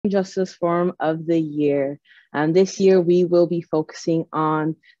Justice Forum of the year. This year, we will be focusing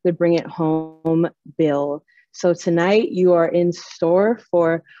on the Bring It Home bill. So tonight, you are in store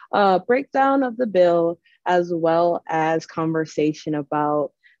for a breakdown of the bill, as well as conversation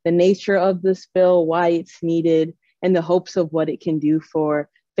about the nature of this bill, why it's needed, and the hopes of what it can do for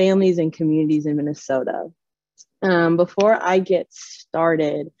families and communities in Minnesota. Before I get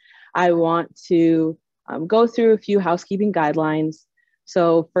started, I want to go through a few housekeeping guidelines.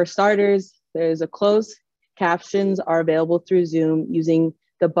 So for starters, there's a closed captions are available through Zoom using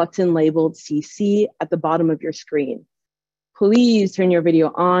the button labeled CC at the bottom of your screen. Please turn your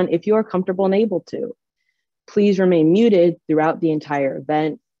video on if you are comfortable and able to. Please remain muted throughout the entire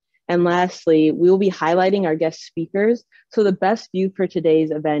event. And lastly, we will be highlighting our guest speakers. So the best view for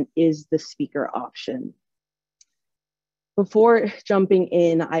today's event is the speaker option. Before jumping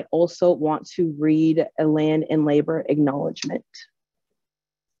in, I also want to read a land and labor acknowledgement.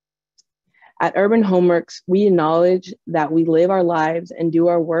 At Urban Homeworks, we acknowledge that we live our lives and do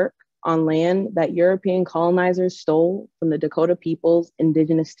our work on land that European colonizers stole from the Dakota peoples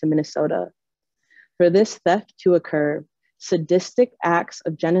indigenous to Minnesota. For this theft to occur, sadistic acts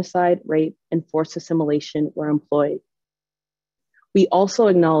of genocide, rape, and forced assimilation were employed. We also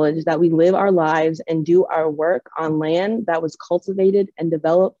acknowledge that we live our lives and do our work on land that was cultivated and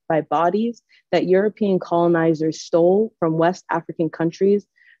developed by bodies that European colonizers stole from West African countries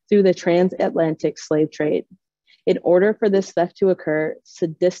through the transatlantic slave trade. In order for this theft to occur,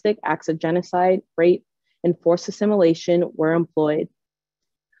 sadistic acts of genocide, rape, and forced assimilation were employed.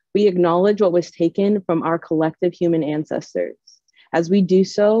 We acknowledge what was taken from our collective human ancestors. As we do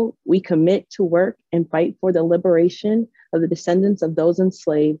so, we commit to work and fight for the liberation of the descendants of those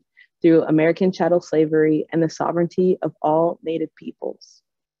enslaved through American chattel slavery and the sovereignty of all Native peoples.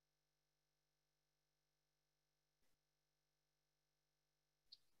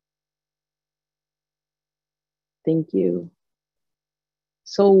 Thank you.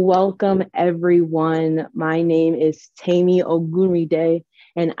 So welcome everyone. My name is Tammy Ogunride,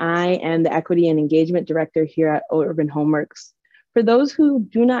 and I am the Equity and Engagement Director here at Urban Homeworks. For those who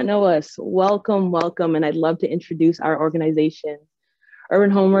do not know us, welcome, and I'd love to introduce our organization.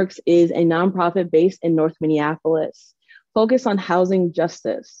 Urban Homeworks is a nonprofit based in North Minneapolis, focused on housing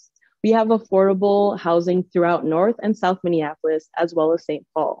justice. We have affordable housing throughout North and South Minneapolis, as well as St.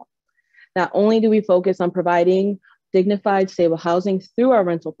 Paul. Not only do we focus on providing dignified, stable housing through our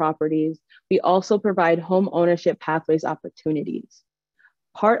rental properties, we also provide home ownership pathways opportunities.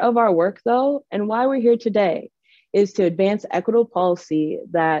 Part of our work though, and why we're here today, is to advance equitable policy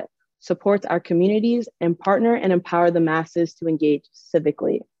that supports our communities and partner and empower the masses to engage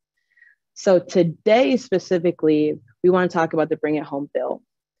civically. So today specifically, we want to talk about the Bring It Home bill.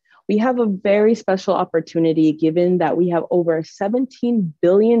 We have a very special opportunity given that we have over a $17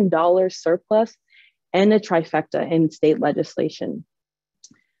 billion surplus and a trifecta in state legislation.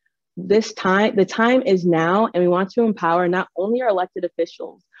 The time is now, and we want to empower not only our elected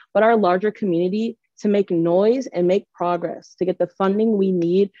officials, but our larger community to make noise and make progress to get the funding we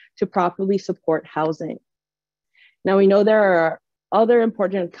need to properly support housing. Now we know there are other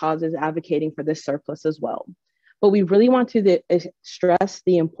important causes advocating for this surplus as well, but we really want to stress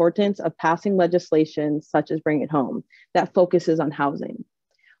the importance of passing legislation such as Bring It Home that focuses on housing.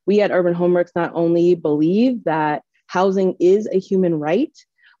 We at Urban Homeworks not only believe that housing is a human right,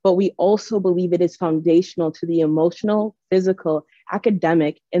 but we also believe it is foundational to the emotional, physical,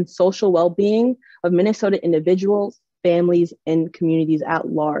 academic, and social well-being of Minnesota individuals, families, and communities at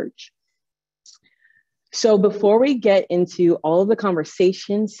large. So before we get into all of the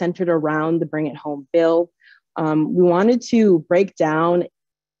conversations centered around the Bring It Home bill, we wanted to break down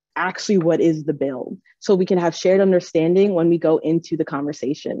actually what is the bill so we can have shared understanding when we go into the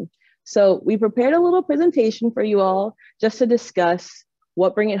conversation. So we prepared a little presentation for you all just to discuss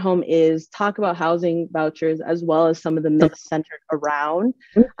what Bring It Home is, talk about housing vouchers, as well as some of the myths centered around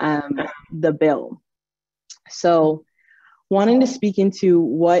the bill. So wanting to speak into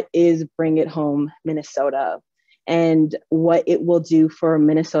what is Bring It Home Minnesota and what it will do for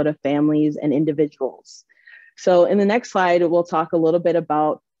Minnesota families and individuals. So in the next slide, we'll talk a little bit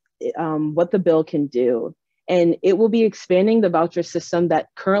about what the bill can do. And it will be expanding the voucher system that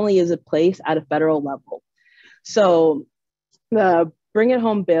currently is in place at a federal level. So the Bring It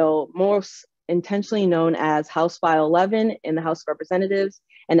Home bill, most intentionally known as House File 11 in the House of Representatives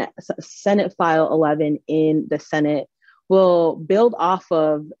and Senate File 11 in the Senate, will build off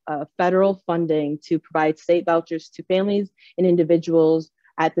of federal funding to provide state vouchers to families and individuals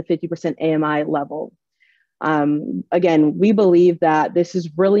at the 50% AMI level. Again, we believe that this is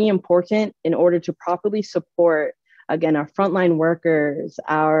really important in order to properly support again, our frontline workers,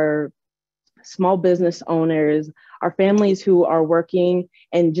 our small business owners, our families who are working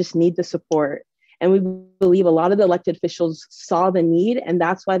and just need the support. And we believe a lot of the elected officials saw the need, and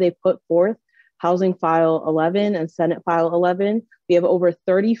that's why they put forth Housing File 11 and Senate File 11. We have over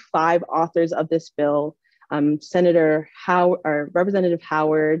 35 authors of this bill. Representative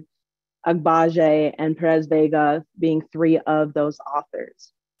Howard, Agbaje, and Pérez-Vega being three of those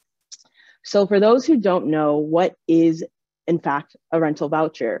authors. So for those who don't know, what is in fact a rental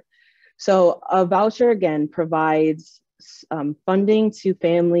voucher? So a voucher, again, provides funding to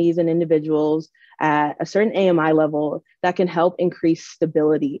families and individuals at a certain AMI level that can help increase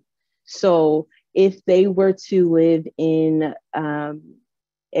stability. So if they were to live in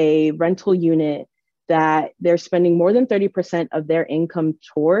a rental unit that they're spending more than 30% of their income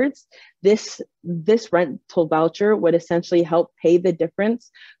towards, this rental voucher would essentially help pay the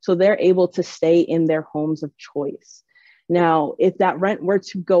difference so they're able to stay in their homes of choice. Now, if that rent were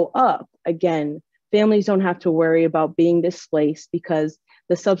to go up, again, families don't have to worry about being displaced because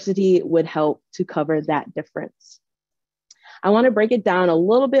the subsidy would help to cover that difference. I want to break it down a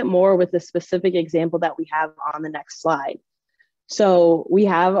little bit more with the specific example that we have on the next slide. So we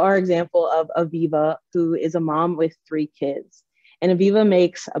have our example of Aviva, who is a mom with 3 kids. And Aviva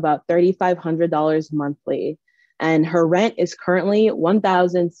makes about $3,500 monthly. And her rent is currently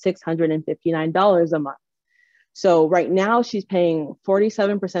 $1,659 a month. So right now she's paying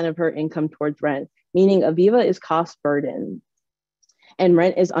 47% of her income towards rent, meaning Aviva is cost burdened and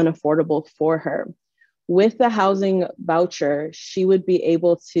rent is unaffordable for her. With the housing voucher, she would be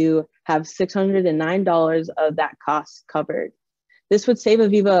able to have $609 of that cost covered. This would save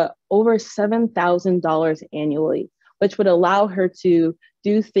Aviva over $7,000 annually, which would allow her to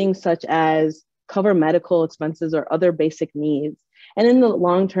do things such as cover medical expenses or other basic needs. And in the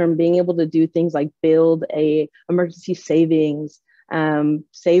long term, being able to do things like build a emergency savings,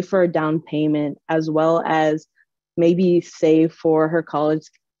 save for a down payment, as well as maybe save for her college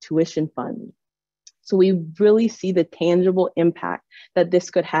tuition fund. So we really see the tangible impact that this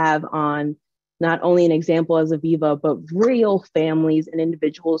could have on not only an example as Aviva, but real families and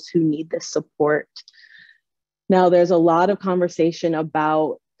individuals who need this support. Now, there's a lot of conversation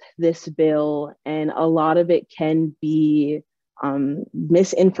about this bill, and a lot of it can be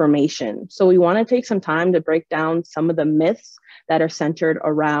misinformation. So we want to take some time to break down some of the myths that are centered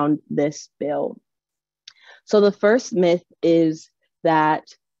around this bill. So the first myth is that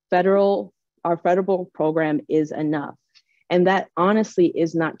our federal program is enough. And that honestly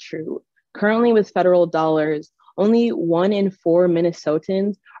is not true. Currently with federal dollars, only 1 in 4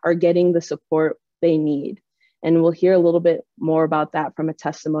 Minnesotans are getting the support they need. And we'll hear a little bit more about that from a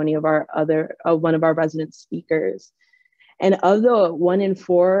testimony of one of our resident speakers. And of the 1 in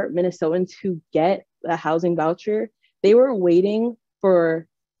 4 Minnesotans who get a housing voucher, they were waiting for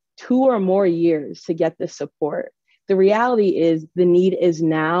 2 or more years to get this support. The reality is the need is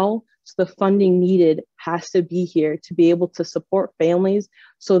now, so the funding needed has to be here to be able to support families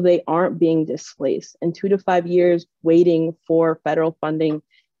so they aren't being displaced. And 2 to 5 years waiting for federal funding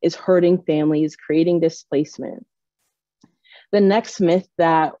is hurting families, creating displacement. The next myth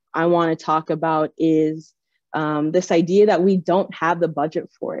that I want to talk about is this idea that we don't have the budget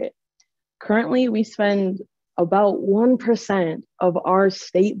for it. Currently, we spend about 1% of our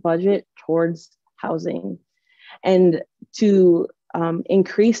state budget towards housing. And to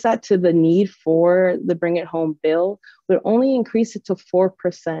increase that to the need for the Bring It Home bill would only increase it to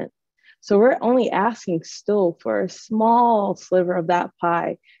 4%. So we're only asking still for a small sliver of that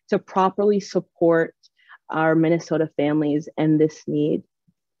pie to properly support our Minnesota families and this need.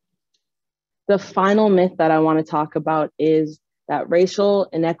 The final myth that I want to talk about is that racial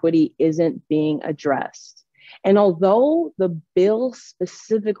inequity isn't being addressed. And although the bill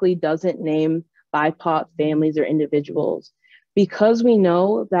specifically doesn't name BIPOC families or individuals, because we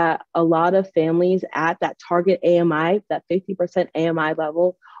know that a lot of families at that target AMI, that 50% AMI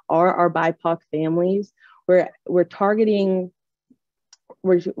level, are our BIPOC families, we're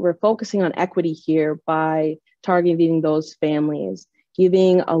focusing on equity here by targeting those families,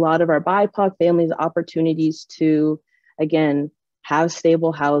 giving a lot of our BIPOC families opportunities to, again, have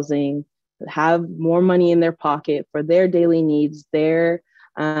stable housing, have more money in their pocket for their daily needs, their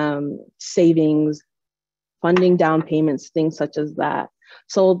savings, funding down payments, things such as that.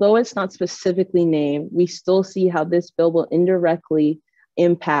 So although it's not specifically named, we still see how this bill will indirectly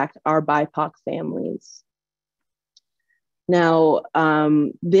impact our BIPOC families. Now,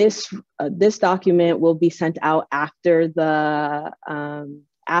 this document will be sent out after the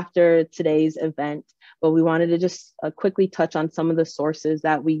after today's event, but we wanted to just quickly touch on some of the sources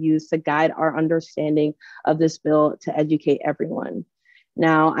that we use to guide our understanding of this bill to educate everyone.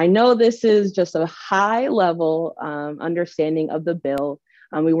 Now, I know this is just a high level understanding of the bill.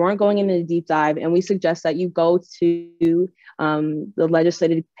 We weren't going into a deep dive, and we suggest that you go to the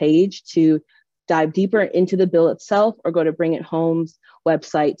legislative page to dive deeper into the bill itself, or go to Bring It Home's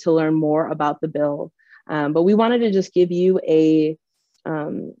website to learn more about the bill. But we wanted to just give you a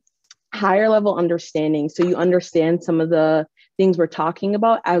higher level understanding so you understand some of the things we're talking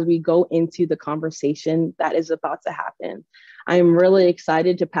about as we go into the conversation that is about to happen. I'm really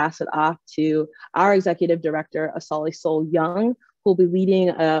excited to pass it off to our Executive Director, Asali Sol Young, who will be leading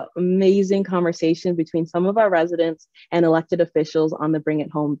an amazing conversation between some of our residents and elected officials on the Bring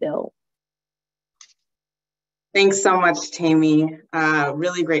It Home bill. Thanks so much, Tammy.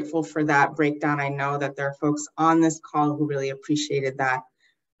 Really grateful for that breakdown. I know that there are folks on this call who really appreciated that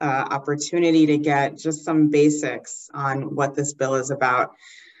opportunity to get just some basics on what this bill is about.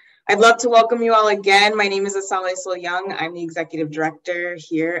 I'd love to welcome you all again. My name is Asali Sol Young. I'm the Executive Director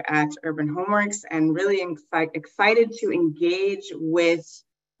here at Urban Homeworks, and really excited to engage with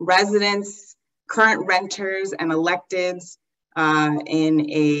residents, current renters, and electeds in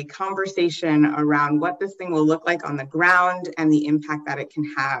a conversation around what this thing will look like on the ground and the impact that it can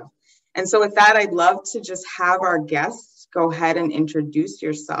have. And so with that, I'd love to just have our guests go ahead and introduce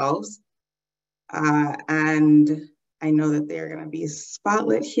yourselves. And I know that they're going to be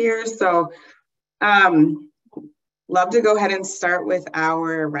spotlit here. So love to go ahead and start with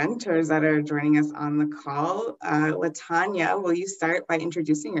our renters that are joining us on the call. Latanya, will you start by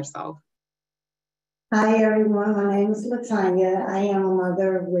introducing yourself? Hi, everyone. My name is Latanya. I am a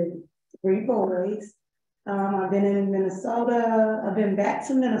mother with 3 boys. I've been in Minnesota. I've been back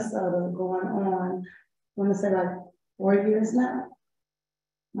to Minnesota going on, I want to say like 4 years now.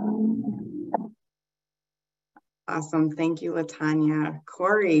 Awesome. Thank you, Latanya.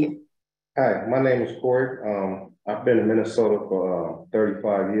 Corey. Hi, my name is Corey. I've been in Minnesota for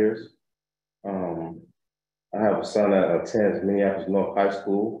 35 years. I have a son that attends Minneapolis North High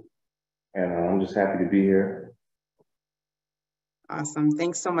School, and I'm just happy to be here. Awesome.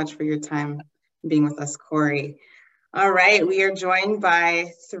 Thanks so much for your time being with us, Corey. All right, we are joined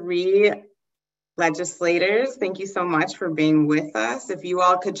by 3 legislators. Thank you so much for being with us. If you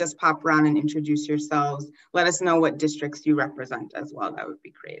all could just pop around and introduce yourselves, let us know what districts you represent as well. That would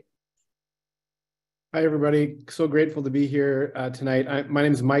be great. Hi, everybody. So grateful to be here tonight. My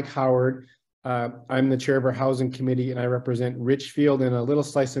name is Mike Howard. I'm the chair of our housing committee, and I represent Richfield and a little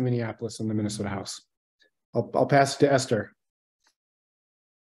slice of Minneapolis in the Minnesota House. I'll pass it to Esther.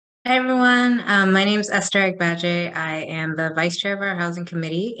 Hi, everyone. My name is Esther Agbaje. I am the vice chair of our housing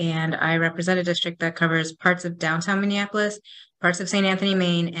committee, and I represent a district that covers parts of downtown Minneapolis, parts of St. Anthony,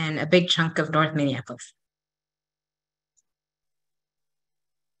 Maine, and a big chunk of North Minneapolis.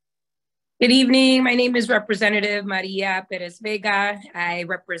 Good evening. My name is Representative María Pérez-Vega. I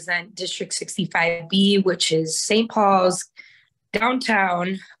represent District 65B, which is St. Paul's,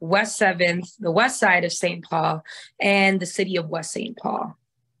 downtown, West 7th, the west side of St. Paul, and the city of West St. Paul.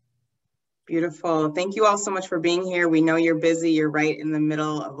 Beautiful. Thank you all so much for being here. We know you're busy. You're right in the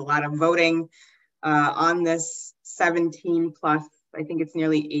middle of a lot of voting on this 17 plus, I think it's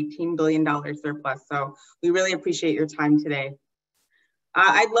nearly $18 billion surplus. So we really appreciate your time today.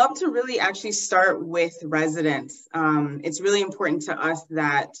 I'd love to really actually start with residents. It's really important to us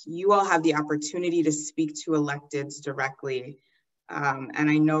that you all have the opportunity to speak to electeds directly. And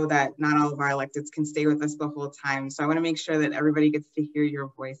I know that not all of our electeds can stay with us the whole time. So I want to make sure that everybody gets to hear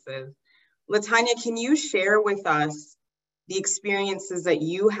your voices. Latanya, can you share with us the experiences that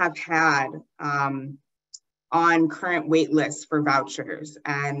you have had on current wait lists for vouchers?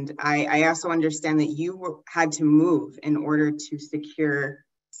 And I also understand that you had to move in order to secure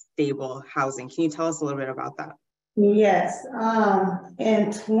stable housing. Can you tell us a little bit about that? Yes.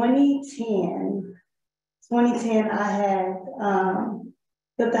 In 2010, I had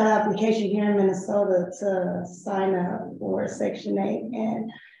filled out an application here in Minnesota to sign up for Section 8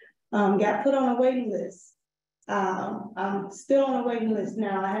 and got put on a waiting list. I'm still on a waiting list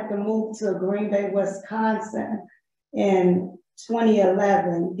now. I had to move to Green Bay, Wisconsin in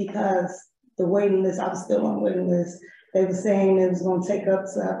 2011 because the waiting list, I was still on the waiting list. They were saying it was going to take up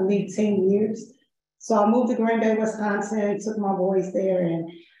to, I believe, 10 years. So I moved to Green Bay, Wisconsin, took my boys there, and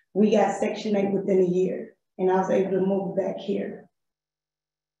we got Section 8 within a year. And I was able to move back here.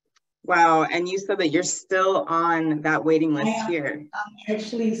 Wow, and you said that you're still on that waiting list here. I'm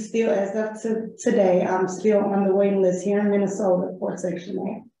actually still, as of today, I'm still on the waiting list here in Minnesota for Section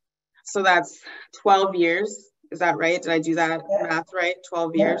 8. So that's 12 years Is that right? Did I do that math right?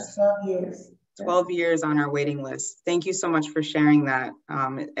 12 years? Yeah, 12 years. 12 years on our waiting list. Thank you so much for sharing that.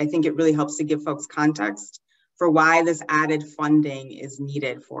 I think it really helps to give folks context for why this added funding is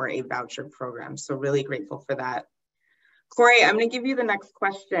needed for a voucher program. So really grateful for that. Corey, I'm going to give you the next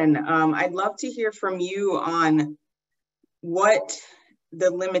question. I'd love to hear from you on what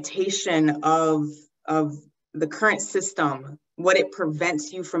the limitation of the current system, what it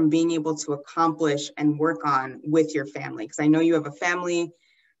prevents you from being able to accomplish and work on with your family. Because I know you have a family.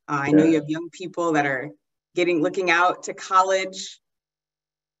 I know you have young people that are looking out to college.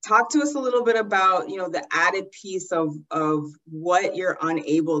 Talk to us a little bit about, the added piece of what you're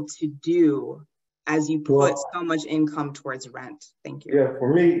unable to do as you put so much income towards rent. Thank you. Yeah,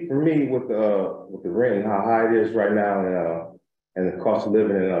 for me, with the rent and how high it is right now, and the cost of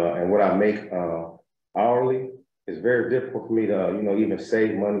living and what I make hourly, it's very difficult for me to even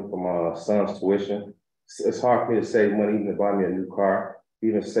save money for my son's tuition. It's hard for me to save money even to buy me a new car,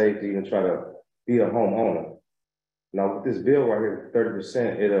 even save to even try to be a homeowner. Now with this bill right here,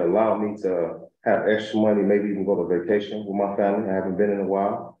 30%, it'll allow me to have extra money, maybe even go to vacation with my family. I haven't been in a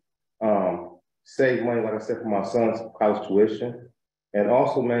while. Save money, like I said, for my son's college tuition. And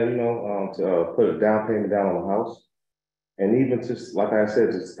also, man, to put a down payment down on the house. And even just, like I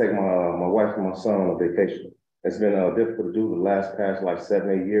said, just take my wife and my son on a vacation. It's been difficult to do the past like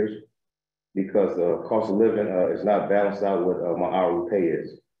 7-8 years because the cost of living is not balanced out with my hourly pay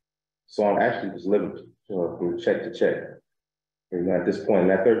is. So I'm actually just living from check to check. At this point,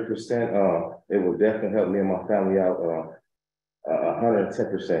 that 30%, it will definitely help me and my family out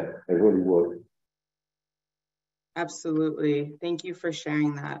 110%. It really would. Absolutely. Thank you for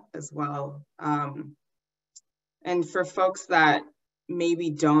sharing that as well. And for folks that maybe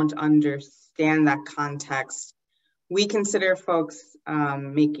don't understand that context, we consider folks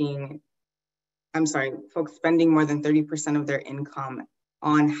folks spending more than 30% of their income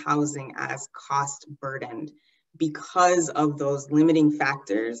on housing as cost burdened because of those limiting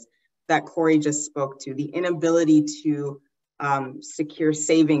factors that Corey just spoke to, the inability to secure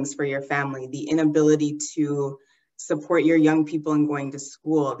savings for your family, the inability to support your young people in going to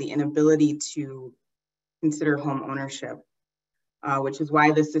school, the inability to consider home ownership, which is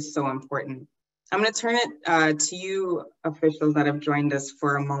why this is so important. I'm going to turn it to you officials that have joined us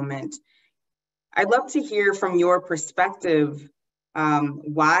for a moment. I'd love to hear from your perspective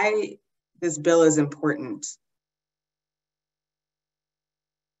why this bill is important.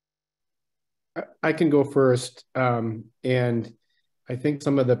 I can go first. And I think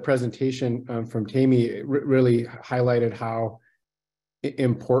some of the presentation from Tammy really highlighted how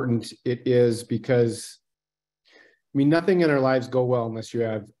important it is because, nothing in our lives go well unless you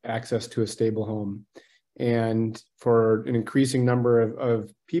have access to a stable home. And for an increasing number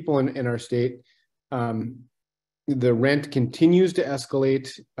of people in our state, the rent continues to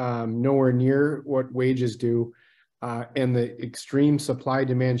escalate nowhere near what wages do. And the extreme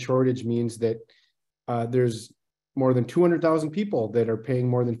supply-demand shortage means that there's more than 200,000 people that are paying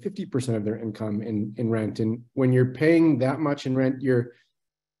more than 50% of their income in rent. And when you're paying that much in rent, you're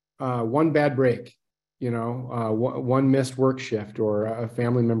one bad break, one missed work shift or a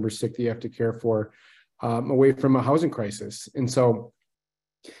family member sick that you have to care for away from a housing crisis. And so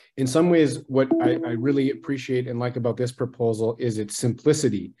in some ways, what I really appreciate and like about this proposal is its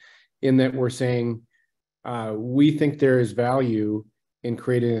simplicity in that we're saying we think there is value in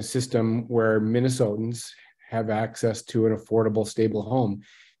creating a system where Minnesotans have access to an affordable, stable home.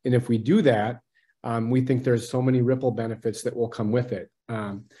 And if we do that, we think there's so many ripple benefits that will come with it.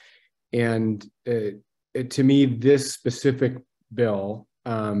 To me, this specific bill,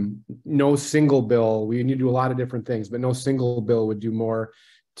 no single bill, we need to do a lot of different things, but no single bill would do more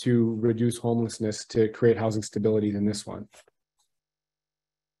to reduce homelessness, to create housing stability than this one.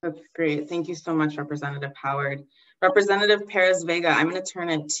 That's great. Thank you so much, Representative Howard. Representative Pérez-Vega, I'm going to turn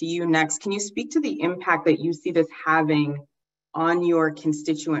it to you next. Can you speak to the impact that you see this having on your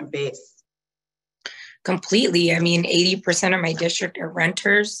constituent base? Completely. 80% of my district are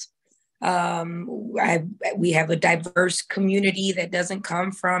renters. We have a diverse community that doesn't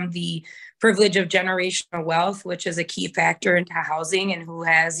come from the privilege of generational wealth, which is a key factor into housing, and who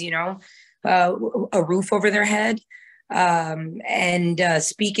has, a roof over their head.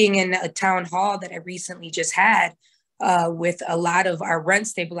 Speaking in a town hall that I recently just had with a lot of our rent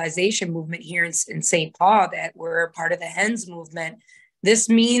stabilization movement here in St. Paul that were part of the HENS movement, this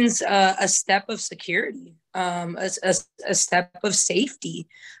means a step of security, a step of safety,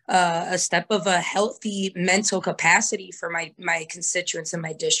 a step of a healthy mental capacity for my constituents in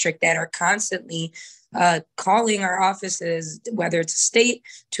my district that are constantly calling our offices, whether it's a state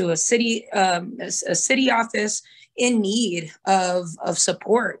to a city office, in need of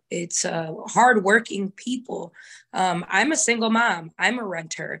support. It's hardworking people. I'm a single mom. I'm a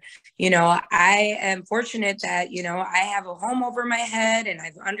renter. I am fortunate that, I have a home over my head and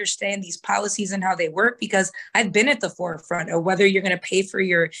I understand these policies and how they work because I've been at the forefront of whether you're going to pay for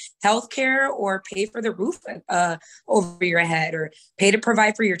your health care or pay for the roof over your head or pay to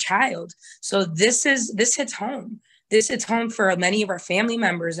provide for your child. So this hits home. This hits home for many of our family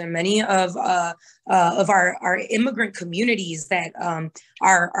members and many of our immigrant communities that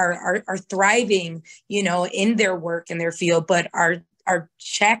are thriving, in their work and their field, but are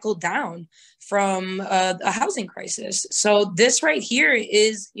shackled down from a housing crisis. So this right here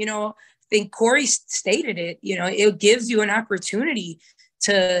is, I think Corey stated it. It gives you an opportunity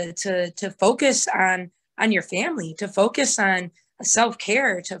to focus on your family, to focus on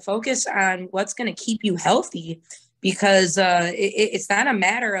self-care, to focus on what's going to keep you healthy. Because it's not a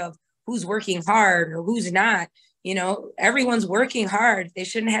matter of who's working hard or who's not. Everyone's working hard. They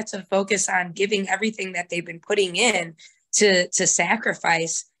shouldn't have to focus on giving everything that they've been putting in to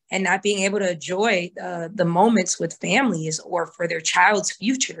sacrifice and not being able to enjoy the moments with families or for their child's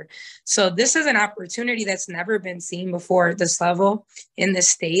future. So this is an opportunity that's never been seen before at this level in the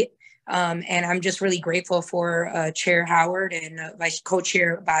state. And I'm just really grateful for Chair Howard and Vice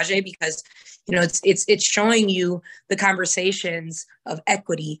Co-Chair Agbaje because it's showing you the conversations of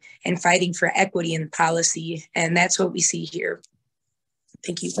equity and fighting for equity in policy. And that's what we see here.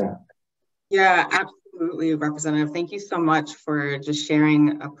 Thank you. Yeah, absolutely, Representative. Thank you so much for just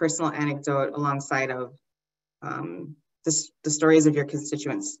sharing a personal anecdote alongside of the stories of your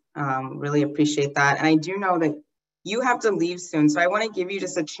constituents. Really appreciate that. And I do know that you have to leave soon. So I want to give you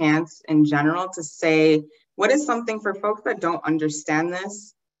just a chance in general to say, what is something for folks that don't understand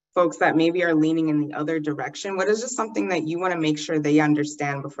this, folks that maybe are leaning in the other direction? What is just something that you want to make sure they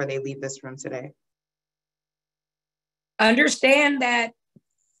understand before they leave this room today? Understand that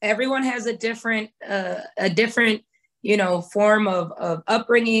everyone has a different, form of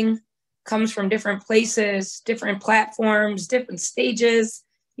upbringing, comes from different places, different platforms, different stages,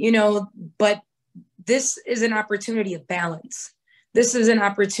 but this is an opportunity of balance. This is an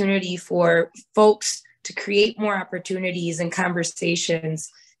opportunity for folks to create more opportunities and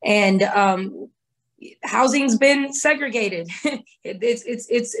conversations. And housing's been segregated.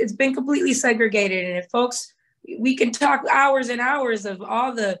 It's been completely segregated. And if folks, we can talk hours and hours of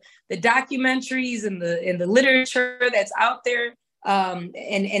all the documentaries and the literature that's out there,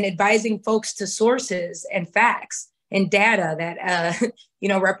 and advising folks to sources and facts and data that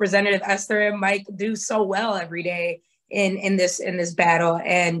Representative Esther and Mike do so well every day in this battle.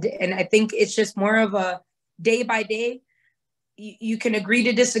 And I think it's just more of a day by day. You can agree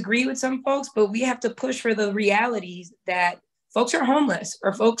to disagree with some folks, but we have to push for the realities that folks are homeless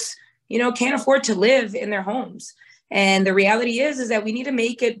or folks, can't afford to live in their homes. And the reality is that we need to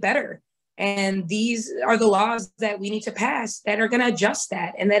make it better. And these are the laws that we need to pass that are going to adjust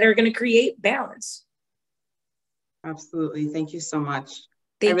that and that are going to create balance. Absolutely. Thank you so much.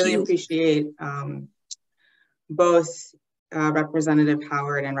 I really appreciate both Representative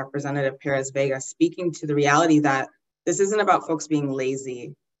Howard and Representative Pérez-Vega speaking to the reality that this isn't about folks being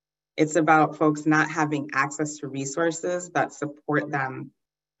lazy. It's about folks not having access to resources that support them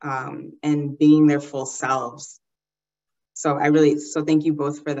and being their full selves. So thank you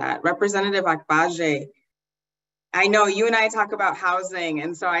both for that. Representative Agbaje, I know you and I talk about housing,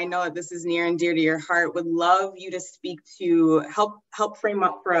 and so I know that this is near and dear to your heart. Would love you to speak to help frame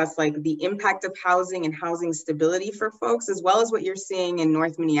up for us like the impact of housing and housing stability for folks, as well as what you're seeing in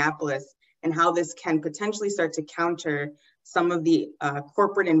North Minneapolis and how this can potentially start to counter some of the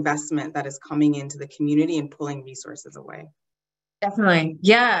corporate investment that is coming into the community and pulling resources away. Definitely.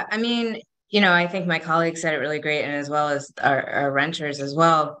 Yeah. I mean, I think my colleagues said it really great, and as well as our renters as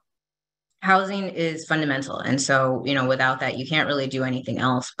well. Housing is fundamental. And so, without that, you can't really do anything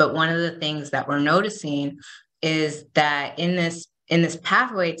else. But one of the things that we're noticing is that in this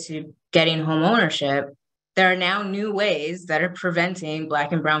pathway to getting home ownership, there are now new ways that are preventing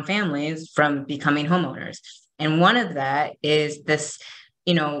Black and brown families from becoming homeowners. And one of that is this,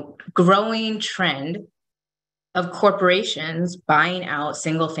 growing trend of corporations buying out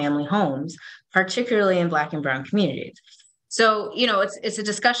single family homes, particularly in Black and brown communities. So, it's a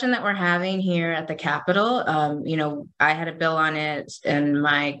discussion that we're having here at the Capitol. I had a bill on it, and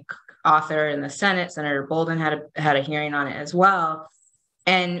my author in the Senate, Senator Bolden, had a hearing on it as well.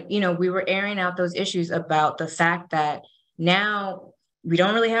 And, we were airing out those issues about the fact that now we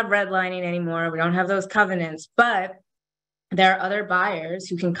don't really have redlining anymore. We don't have those covenants, but there are other buyers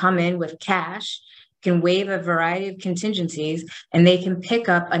who can come in with cash can waive a variety of contingencies, and they can pick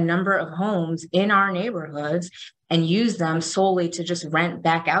up a number of homes in our neighborhoods and use them solely to just rent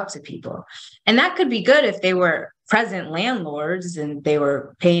back out to people. And that could be good if they were present landlords and they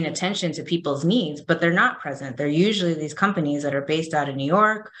were paying attention to people's needs, but they're not present. They're usually these companies that are based out of New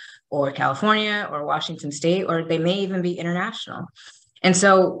York or California or Washington State, or they may even be international. And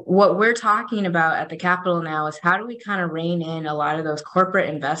so what we're talking about at the Capitol now is how do we kind of rein in a lot of those corporate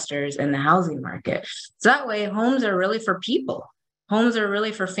investors in the housing market? So that way homes are really for people. Homes are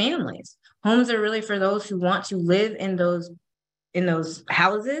really for families. Homes are really for those who want to live in those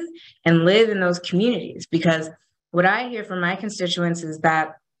houses and live in those communities. Because what I hear from my constituents is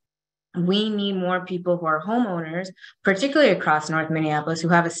that we need more people who are homeowners, particularly across North Minneapolis, who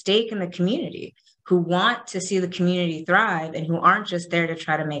have a stake in the community, who want to see the community thrive and who aren't just there to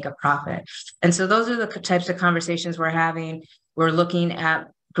try to make a profit. And so those are the types of conversations we're having. We're looking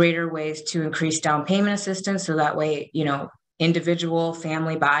at greater ways to increase down payment assistance. So that way, you know, individual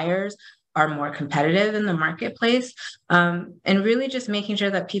family buyers are more competitive in the marketplace, and really just making sure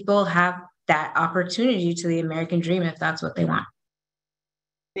that people have that opportunity to the American dream if that's what they want.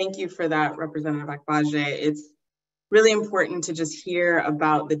 Thank you for that, Representative Agbaje. It's really important to just hear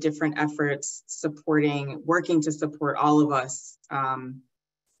about the different efforts working to support all of us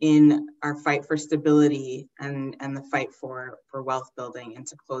in our fight for stability and the fight for wealth building and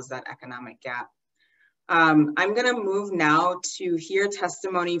to close that economic gap. I'm gonna move now to hear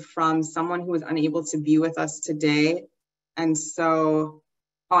testimony from someone who was unable to be with us today. And so,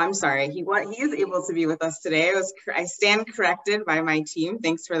 oh, I'm sorry, he is able to be with us today. I stand corrected by my team,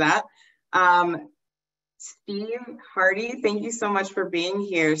 thanks for that. Steve Hardy, thank you so much for being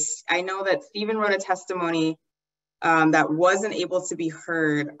here. I know that Stephen wrote a testimony that wasn't able to be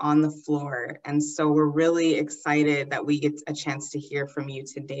heard on the floor. And so we're really excited that we get a chance to hear from you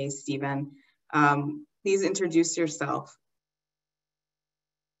today, Stephen. Please introduce yourself.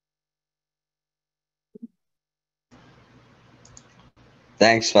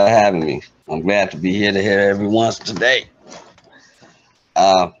 Thanks for having me. I'm glad to be here to hear everyone's today.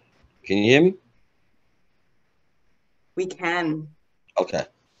 Can you hear me? We can. Okay.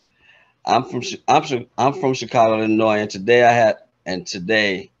 I'm from Chicago, Illinois, and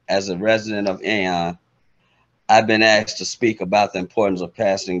today, as a resident of Aeon, I've been asked to speak about the importance of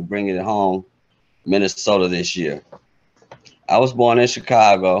bringing it home, Minnesota this year. I was born in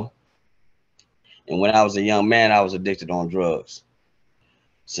Chicago, and when I was a young man, I was addicted on drugs.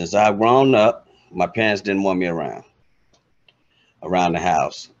 Since I've grown up, my parents didn't want me around the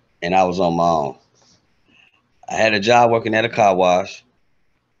house, and I was on my own. I had a job working at a car wash.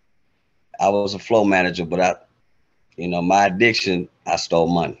 I was a flow manager, but my addiction, I stole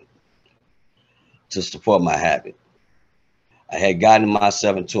money to support my habit. I had gotten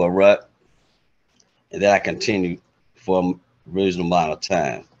myself into a rut, and then I continued for a reasonable amount of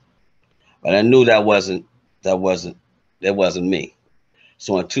time. But I knew that wasn't me.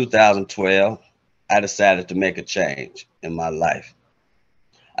 So in 2012, I decided to make a change in my life.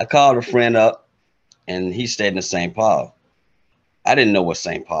 I called a friend up, and he stayed in St. Paul. I didn't know what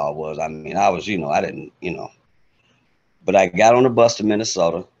St. Paul was. I mean, I was, I didn't, But I got on the bus to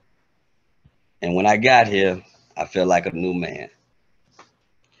Minnesota, and when I got here, I felt like a new man.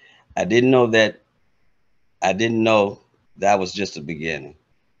 I didn't know that was just the beginning.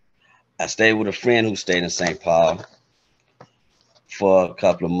 I stayed with a friend who stayed in St. Paul for a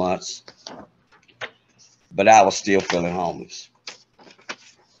couple of months, but I was still feeling homeless.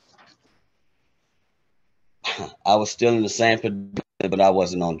 I was still in the same predicament, but I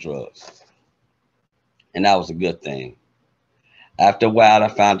wasn't on drugs. And that was a good thing. After a while, I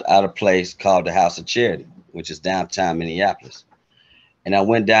found out a place called the House of Charity, which is downtown Minneapolis. And I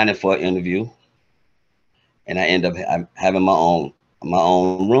went down there for an interview, and I ended up having my own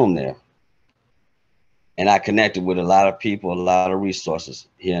room there. And I connected with a lot of people, a lot of resources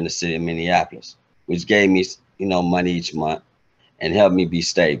here in the city of Minneapolis, which gave me, money each month and helped me be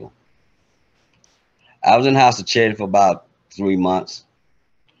stable. I was in House of Charity for about 3 months.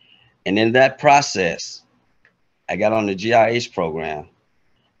 And in that process, I got on the GRH program,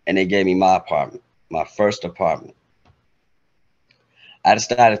 and they gave me my apartment, my first apartment. I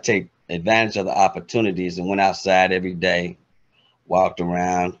decided to take advantage of the opportunities and went outside every day, walked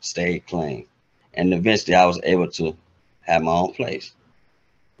around, stayed clean. And eventually I was able to have my own place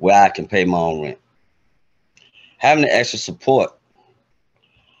where I can pay my own rent. Having the extra support,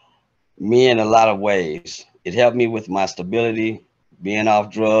 me in a lot of ways, it helped me with my stability, being off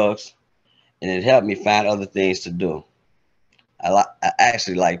drugs, and it helped me find other things to do. I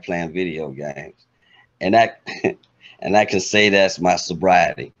actually like playing video games, and I can say that's my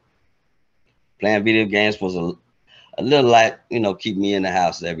sobriety. Playing video games was a little like, keep me in the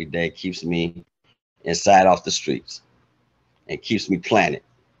house every day, keeps me inside off the streets, and keeps me planted,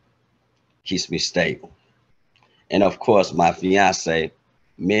 keeps me stable. And of course, my fiance,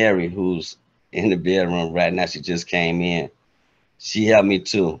 Mary, who's in the bedroom right now, she just came in. She helped me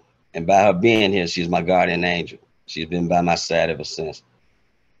too. And by her being here, she's my guardian angel. She's been by my side ever since.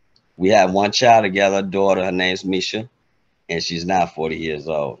 We have one child together, a daughter, her name's Misha, and she's now 40 years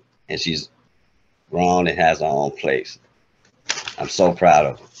old. And she's grown and has her own place. I'm so proud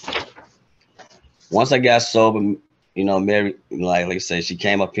of her. Once I got sober, Mary, like I said, she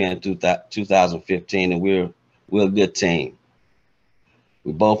came up here in 2015, and we're a good team.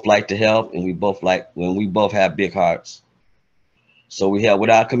 We both like to help, and we both have big hearts. So we help with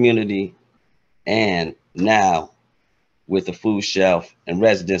our community, and now with the food shelf, and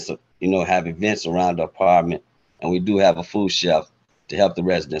residents, have events around the apartment, and we do have a food shelf to help the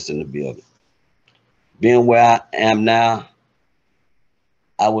residents in the building. Being where I am now,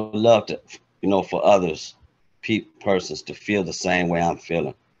 I would love to, for others, persons to feel the same way I'm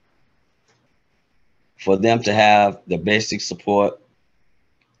feeling. For them to have the basic support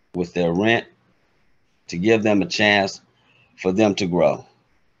with their rent, to give them a chance for them to grow,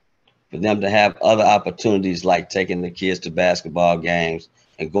 for them to have other opportunities like taking the kids to basketball games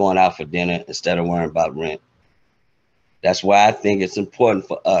and going out for dinner instead of worrying about rent. That's why I think it's important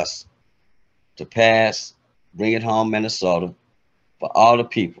for us to pass Bring It Home Minnesota for all the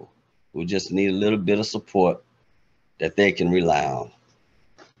people who just need a little bit of support that they can rely on.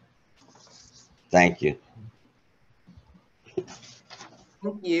 Thank you.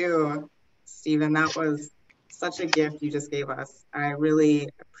 Thank you, Stephen. That was such a gift you just gave us. I really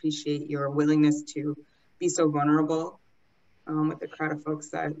appreciate your willingness to be so vulnerable with a crowd of folks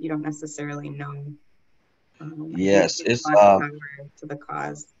that you don't necessarily know. Yes, it's power to the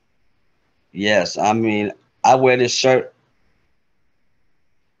cause. Yes, I mean, I wear this shirt.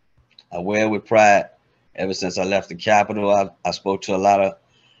 I wear it with pride. Ever since I left the Capitol, I spoke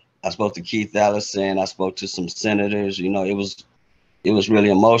to Keith Ellison. I spoke to some senators. It was really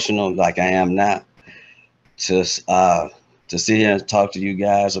emotional, like I am now, to sit here and talk to you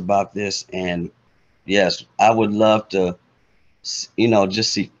guys about this. And yes, I would love to,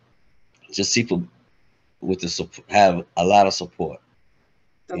 just see people have a lot of support.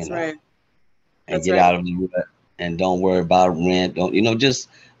 That's right. And get out of the rut and don't worry about rent. Don't, just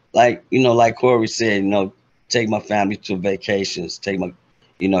like Corey said, take my family to vacations,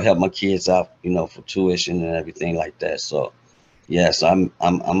 help my kids out, for tuition and everything like that. So yes, I'm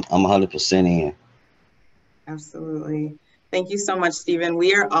 100% in. Absolutely. Thank you so much, Stephen.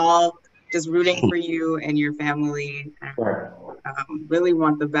 We are all just rooting for you and your family, and really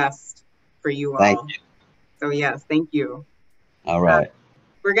want the best for you all. Thank you. So yes, thank you. All right.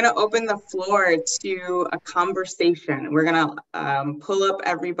 We're going to open the floor to a conversation. We're going to pull up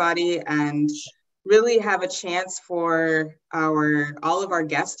everybody and really have a chance for all of our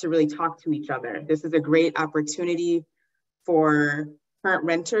guests to really talk to each other. This is a great opportunity for current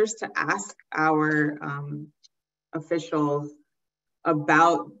renters to ask our officials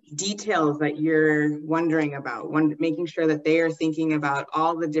about details that you're wondering about, making sure that they are thinking about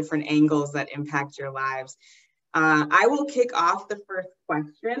all the different angles that impact your lives. I will kick off the first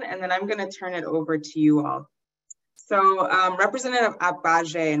question, and then I'm going to turn it over to you all. So Representative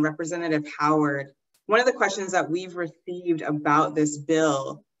Agbaje and Representative Howard, one of the questions that we've received about this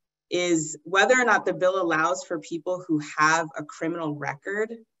bill is whether or not the bill allows for people who have a criminal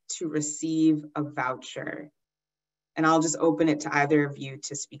record to receive a voucher. And I'll just open it to either of you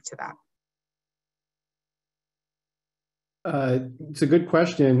to speak to that. It's a good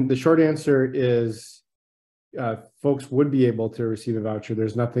question. The short answer is folks would be able to receive a voucher.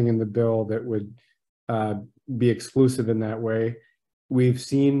 There's nothing in the bill that would be exclusive in that way. We've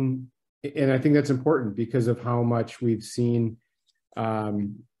seen, and I think that's important because of how much we've seen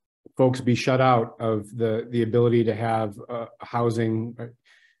folks be shut out of the ability to have housing,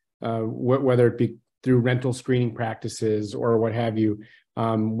 whether it be through rental screening practices or what have you.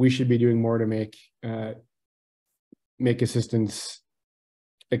 We should be doing more to make assistance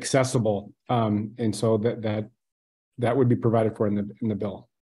accessible, and so that would be provided for in the bill.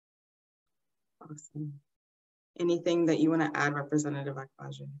 Awesome. Anything that you want to add, Representative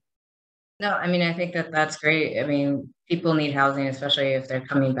Agbaje? No, I mean, I think that's great. I mean, people need housing, especially if they're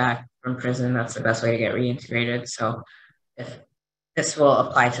coming back from prison. That's the best way to get reintegrated. So if this will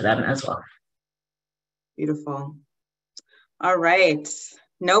apply to them as well. Beautiful. All right.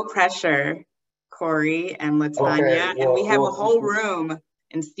 No pressure, Corey and Latanya. And we have a whole room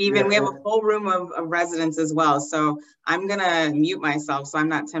And Stephen, we have a full room of residents as well. So I'm gonna mute myself so I'm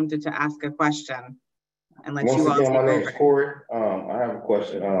not tempted to ask a question and let you all take over. My name's Corey. I have a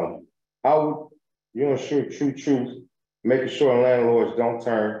question. How would you ensure true truth, making sure landlords don't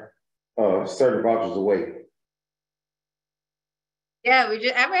turn certain vouchers away? Yeah, we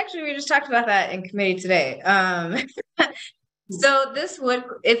just talked about that in committee today. So this would,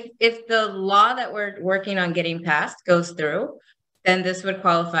 if the law that we're working on getting passed goes through, then this would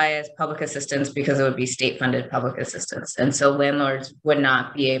qualify as public assistance because it would be state funded public assistance. And so landlords would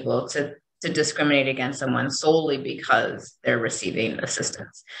not be able to discriminate against someone solely because they're receiving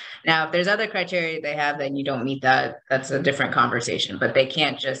assistance. Now, if there's other criteria they have, then you don't meet that. That's a different conversation, but they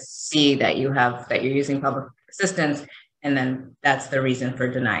can't just see that you're using public assistance and then that's the reason for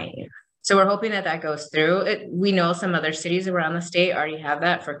denying you. So we're hoping that goes through. We know some other cities around the state already have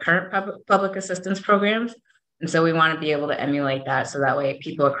that for current public assistance programs. And so we want to be able to emulate that. So that way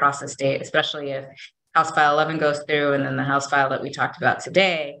people across the state, especially if House File 11 goes through and then the House file that we talked about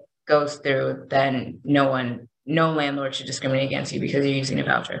today goes through, then no landlord should discriminate against you because you're using a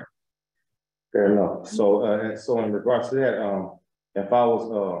voucher. Fair enough. So in regards to that, if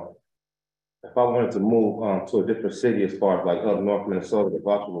I wanted to move to a different city as far as like up North Minnesota, the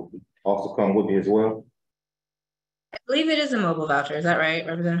voucher would also come with me as well? I believe it is a mobile voucher. Is that right,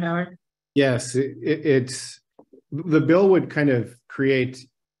 Representative Howard? Yes, it's the bill would kind of create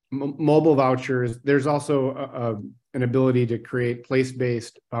mobile vouchers. There's also an ability to create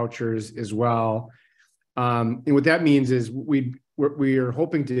place-based vouchers as well. And what that means is we are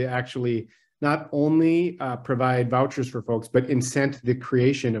hoping to actually not only provide vouchers for folks, but incent the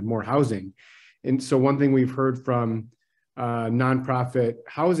creation of more housing. And so one thing we've heard from nonprofit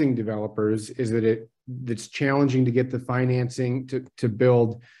housing developers is that it's challenging to get the financing to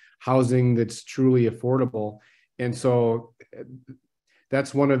build housing that's truly affordable. And so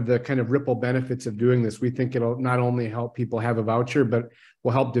that's one of the kind of ripple benefits of doing this. We think it'll not only help people have a voucher, but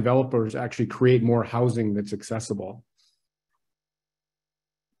will help developers actually create more housing that's accessible.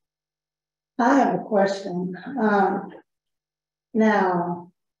 I have a question. Now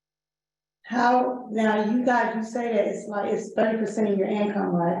you guys, you say that it's 30% of your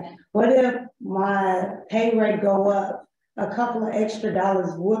income, right? What if my pay rate go up a couple of extra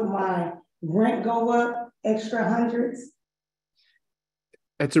dollars? Would my rent go up extra hundreds?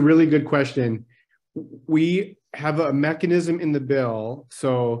 That's a really good question. We have a mechanism in the bill.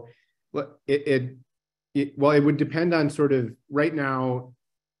 So it would depend on sort of right now,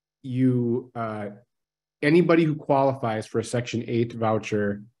 anybody who qualifies for a Section 8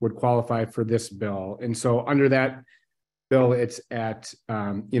 voucher would qualify for this bill. And so under that bill, it's at,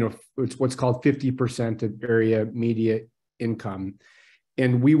 it's what's called 50% of area media income.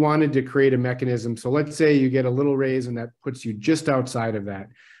 And we wanted to create a mechanism. So let's say you get a little raise and that puts you just outside of that.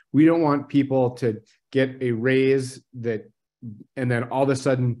 We don't want people to get a raise and then all of a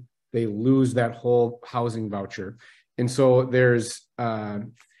sudden they lose that whole housing voucher. And so there's a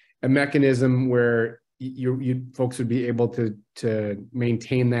mechanism where you folks would be able to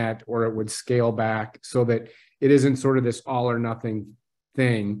maintain that, or it would scale back so that it isn't sort of this all or nothing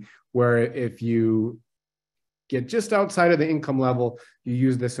thing where if you get just outside of the income level, you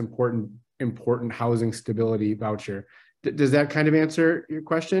use this important housing stability voucher. Does that kind of answer your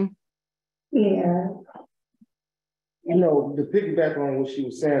question? Yeah. To piggyback on what she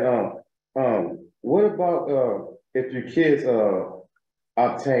was saying, what about if your kids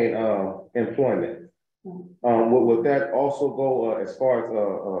obtain employment? Would that also go as far as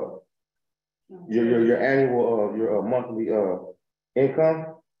your annual your monthly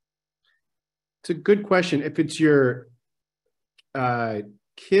income? It's a good question. If it's your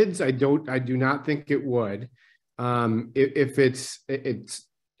kids, I do not think it would. If it's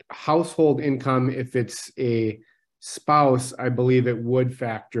household income, if it's a spouse, I believe it would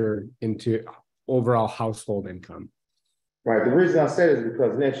factor into overall household income. Right. The reason I said it is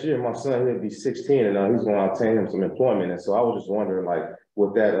because next year my son will be 16 and he's going to obtain him some employment. And so I was just wondering, like,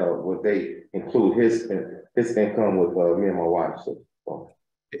 would they include his income with me and my wife? So.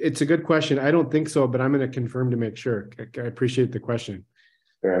 It's a good question. I don't think so, but I'm going to confirm to make sure. I appreciate the question.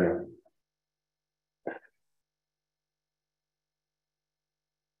 Fair enough.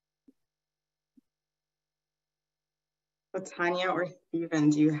 Latanya or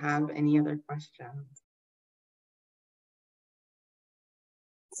Stephen, do you have any other questions?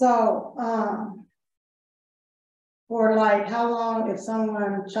 So, for like how long, if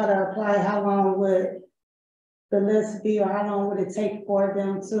someone try to apply, how long would the list be, or how long would it take for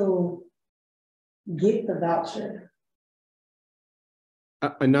them to get the voucher?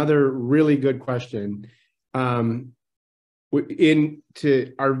 Another really good question.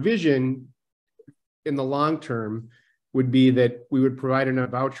 into our vision in the long term would be that we would provide enough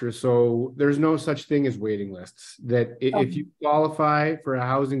vouchers so there's no such thing as waiting lists, that if you qualify for a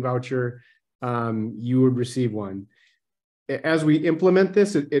housing voucher, you would receive one. As we implement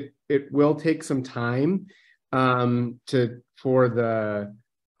this, it will take some time for the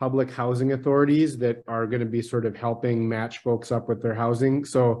public housing authorities that are going to be sort of helping match folks up with their housing.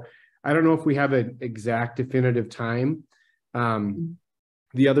 So I don't know if we have an exact definitive time.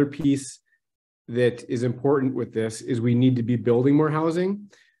 The other piece that is important with this is we need to be building more housing.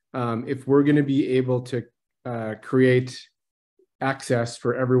 If we're going to be able to create access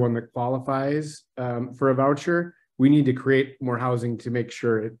for everyone that qualifies for a voucher, we need to create more housing to make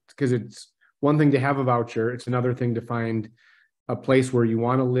sure, because it's one thing to have a voucher, it's another thing to find a place where you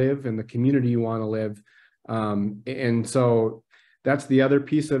want to live and the community you want to live. And so that's the other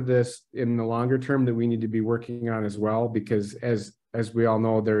piece of this in the longer term that we need to be working on as well, because as we all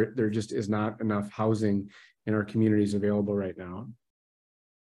know, there just is not enough housing in our communities available right now.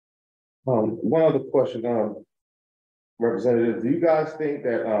 One other question, Representative, do you guys think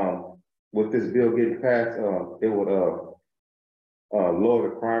that with this bill getting passed, it would lower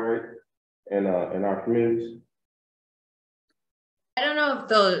the crime rate in our communities? I don't know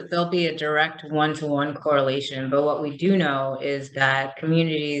if there'll be a direct one-to-one correlation, but what we do know is that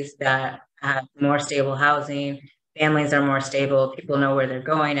communities that have more stable housing, families are more stable, people know where they're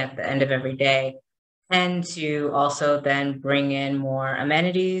going at the end of every day, tend to also then bring in more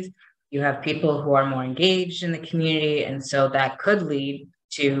amenities. You have people who are more engaged in the community, and so that could lead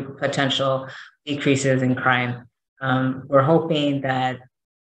to potential decreases in crime. We're hoping that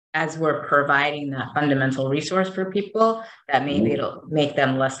as we're providing that fundamental resource for people, that maybe it'll make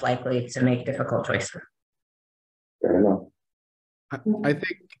them less likely to make difficult choices. Fair enough. I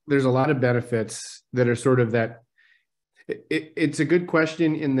think there's a lot of benefits that are sort of that. It's a good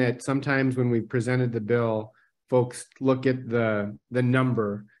question in that sometimes when we presented the bill, folks look at the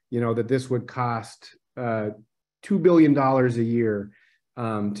number, that this would cost $2 billion a year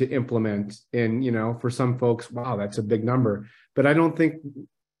to implement. And, for some folks, wow, that's a big number. But I don't think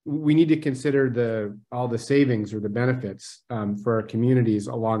we need to consider all the savings or the benefits for our communities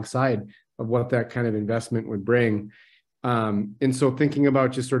alongside of what that kind of investment would bring. And so thinking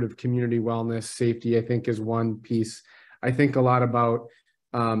about just sort of community wellness, safety, I think is one piece. I think a lot about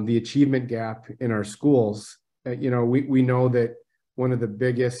the achievement gap in our schools. We know that one of the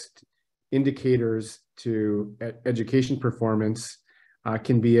biggest indicators to education performance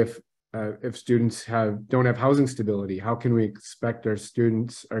can be if students don't have housing stability. How can we expect our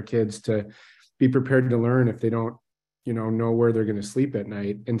kids to be prepared to learn if they don't, know where they're going to sleep at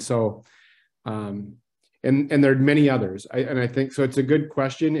night? And so, and there are many others. I think so. It's a good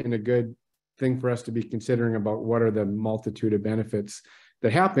question and a good thing for us to be considering about what are the multitude of benefits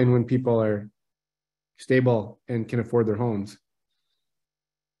that happen when people are stable and can afford their homes.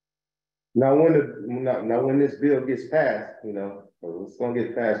 Now, when this bill gets passed, it's going to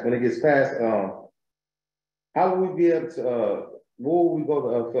get passed. When it gets passed, how will we be able to? Where will we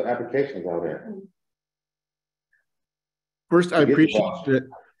go to fill applications out there? First, I appreciate it.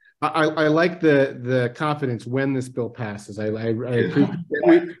 I like the confidence when this bill passes. I appreciate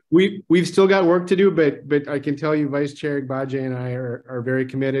it. We've still got work to do, but I can tell you, Vice Chair Agbaje and I are very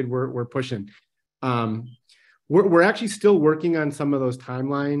committed. We're pushing. We're actually still working on some of those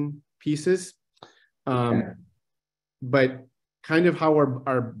timeline pieces, but kind of how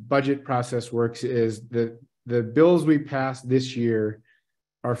our budget process works is the bills we pass this year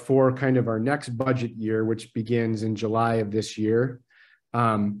are for kind of our next budget year, which begins in July of this year.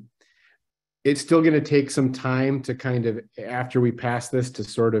 It's still going to take some time to kind of, after we pass this, to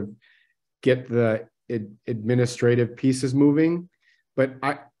sort of get the administrative pieces moving. But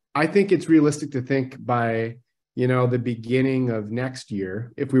I think it's realistic to think by, the beginning of next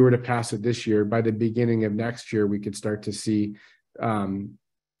year, if we were to pass it this year, by the beginning of next year, we could start to see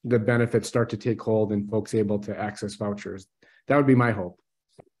the benefits start to take hold and folks able to access vouchers. That would be my hope.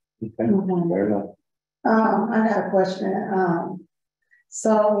 Okay. Fair enough. I got a question.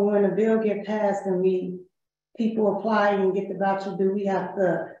 So when the bill get passed and people apply and get the voucher, do we have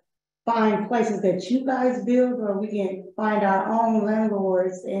to find places that you guys build, or we can find our own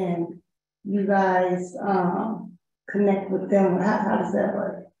landlords and you guys connect with them? How does that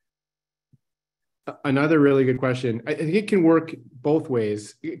work? Another really good question. I think it can work both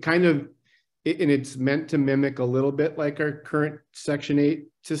ways. And it's meant to mimic a little bit like our current Section 8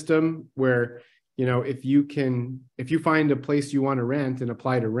 system, where if you find a place you want to rent and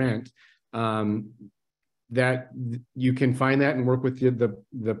apply to rent, that you can find that and work with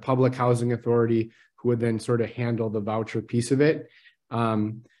the public housing authority, who would then sort of handle the voucher piece of it.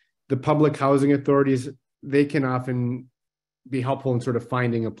 The public housing authorities, they can often be helpful in sort of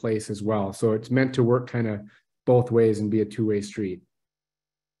finding a place as well. So it's meant to work kind of both ways and be a two-way street.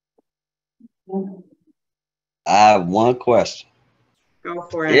 I have one question. Go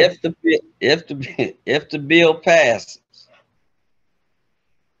for it. If the bill passes,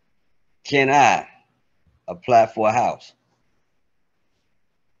 can I apply for a house?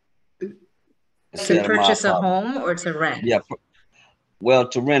 To purchase a home or to rent? Yeah. Well,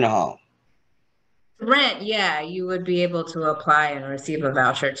 to rent a home. Rent, yeah, you would be able to apply and receive a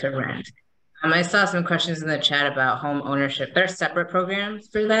voucher to rent. I saw some questions in the chat about home ownership. There's separate programs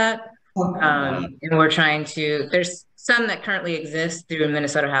for that. And we're trying to, there's some that currently exist through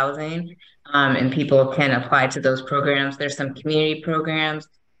Minnesota Housing, and people can apply to those programs. There's some community programs.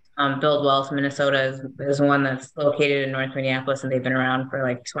 Build Wealth Minnesota is one that's located in North Minneapolis, and they've been around for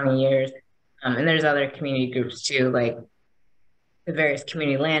like 20 years. And there's other community groups too, like the various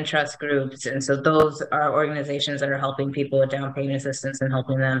community land trust groups. And so those are organizations that are helping people with down payment assistance and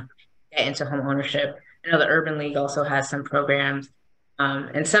helping them get into home ownership. I know the Urban League also has some programs.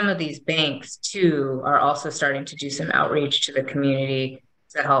 And some of these banks too are also starting to do some outreach to the community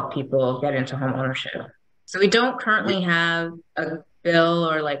to help people get into home ownership. So we don't currently have a bill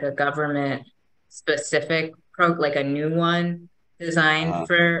or like a government specific like a new one designed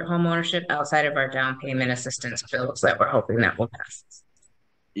for home ownership outside of our down payment assistance bills that we're hoping that will pass.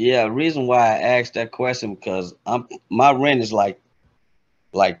 Yeah, reason why I asked that question, because my rent is like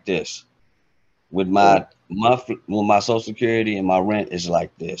this. With my monthly, with my Social Security, and my rent is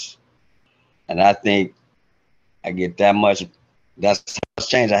like this. And I think I get that much, that's how much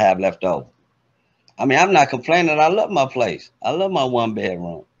change I have left over. I mean, I'm not complaining. I love my place. I love my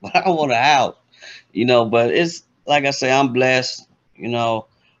 1-bedroom, but I want a house, you know, but it's like I say, I'm blessed, you know,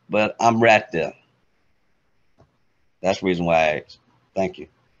 but I'm right there. That's the reason why I asked. Thank you.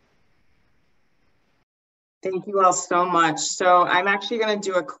 Thank you all so much. So I'm actually going to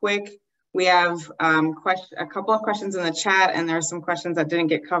do a quick, we have a couple of questions in the chat, and there are some questions that didn't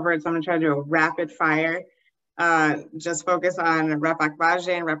get covered. So I'm going to try to do a rapid fire, just focus on Rep. Agbaje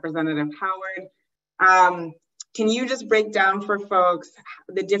and Representative Howard. Can you just break down for folks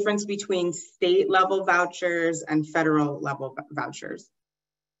the difference between state level vouchers and federal level vouchers?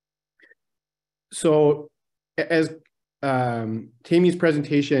 So as Tammy's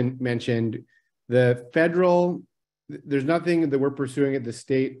presentation mentioned, the federal, there's nothing that we're pursuing at the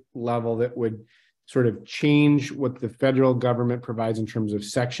state level that would sort of change what the federal government provides in terms of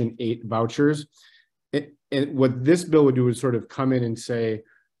Section 8 vouchers. And what this bill would do is sort of come in and say,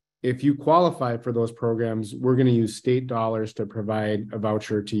 if you qualify for those programs, we're going to use state dollars to provide a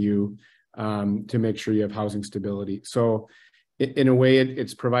voucher to you to make sure you have housing stability. So in a way,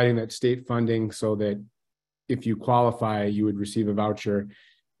 it's providing that state funding so that if you qualify, you would receive a voucher.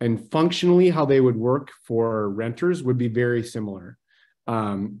 And functionally, how they would work for renters would be very similar.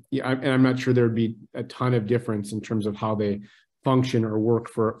 And I'm not sure there would be a ton of difference in terms of how they function or work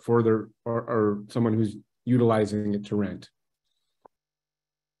for someone who's utilizing it to rent.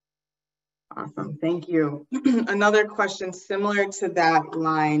 Awesome, thank you. Another question similar to that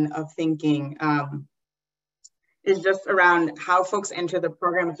line of thinking is just around how folks enter the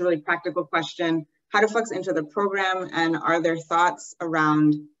program. It's a really practical question. How do folks enter the program, and are there thoughts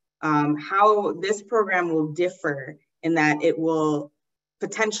around how this program will differ in that it will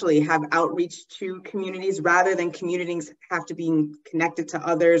potentially have outreach to communities rather than communities have to be connected to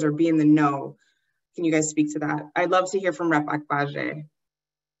others or be in the know? Can you guys speak to that? I'd love to hear from Rep. Agbaje.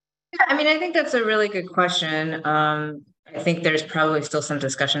 Yeah, I mean, I think that's a really good question. I think there's probably still some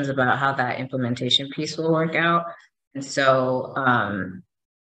discussions about how that implementation piece will work out. And so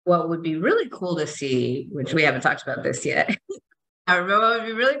what would be really cool to see, which we haven't talked about this yet, what would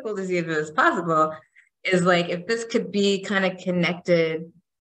be really cool to see if it was possible is like if this could be kind of connected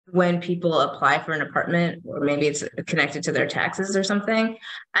when people apply for an apartment, or maybe it's connected to their taxes or something.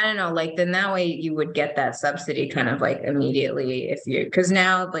 I don't know, like then that way you would get that subsidy kind of like immediately if you, because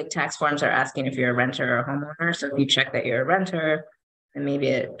now like tax forms are asking if you're a renter or a homeowner. So if you check that you're a renter, and maybe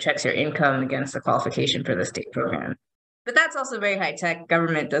it checks your income against the qualification for the state program. But that's also very high tech.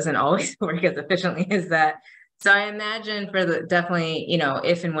 Government doesn't always work as efficiently as that. So I imagine for the definitely, you know,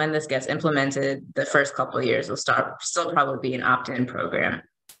 if and when this gets implemented, the first couple of years will still probably be an opt-in program.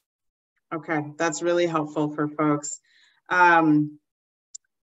 Okay, that's really helpful for folks. And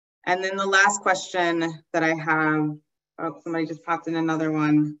then the last question that I have, oh, somebody just popped in another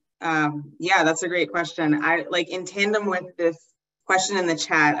one. Yeah, that's a great question. I like in tandem with this question in the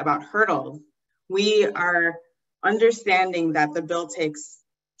chat about hurdles, We are understanding that the bill takes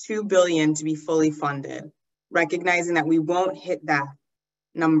 $2 billion to be fully funded, recognizing that we won't hit that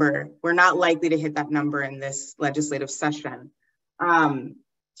number. We're not likely to hit that number in this legislative session.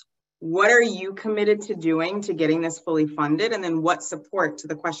 What are you committed to doing to getting this fully funded? And then what support, to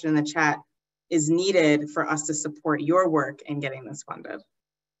the question in the chat, is needed for us to support your work in getting this funded?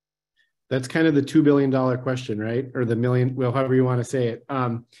 That's kind of the $2 billion question, right? Or the million, well, however you want to say it.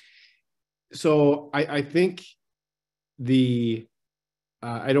 So I think I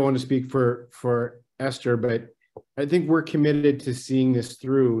don't want to speak for Esther, but I think we're committed to seeing this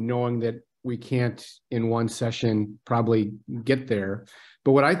through, knowing that we can't in one session probably get there.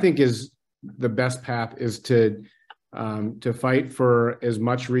 But what I think is the best path is to fight for as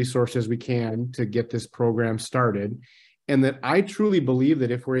much resource as we can to get this program started. And that I truly believe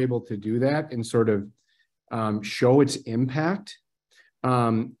that if we're able to do that and sort of show its impact,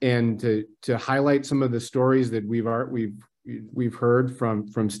 and to highlight some of the stories that we've heard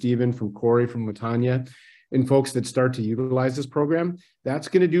from Stephen, from Corey, from Latanya, and folks that start to utilize this program, that's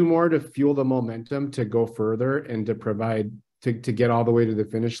going to do more to fuel the momentum to go further and to provide, to get all the way to the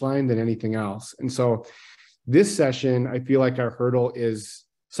finish line than anything else. And so this session, I feel like our hurdle is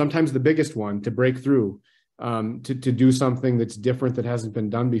sometimes the biggest one to break through, to do something that's different that hasn't been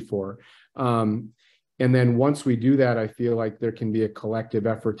done before. And then once we do that, I feel like there can be a collective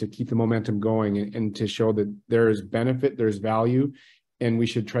effort to keep the momentum going and to show that there is benefit, there's value, and we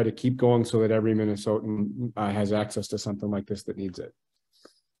should try to keep going so that every Minnesotan has access to something like this that needs it.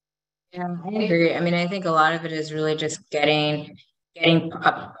 Yeah, I agree. I mean, I think a lot of it is really just getting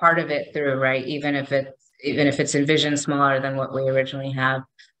a part of it through, right? Even if it's envisioned smaller than what we originally have.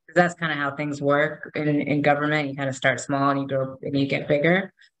 Because that's kind of how things work in government. You kind of start small and you grow and you get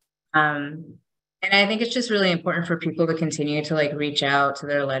bigger. And I think it's just really important for people to continue to like reach out to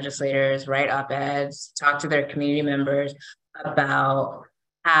their legislators, write op-eds, talk to their community members about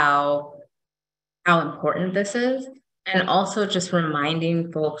how important this is. And also just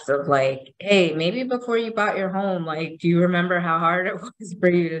reminding folks of like, hey, maybe before you bought your home, like, do you remember how hard it was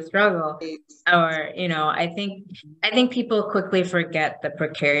for you to struggle? Or, you know, I think people quickly forget the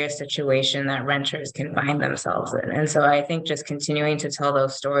precarious situation that renters can find themselves in. And so I think just continuing to tell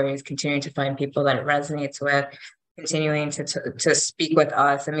those stories, continuing to find people that it resonates with, continuing to speak with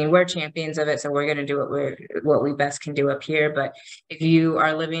us. I mean, we're champions of it, so we're going to do what we best can do up here. But if you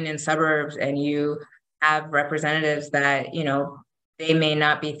are living in suburbs and you have representatives that, you know, they may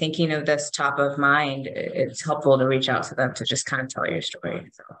not be thinking of this top of mind, it's helpful to reach out to them to just kind of tell your story.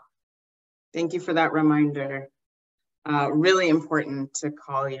 So. Thank you for that reminder. Really important to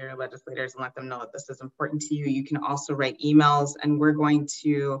call your legislators and let them know that this is important to you. You can also write emails, and we're going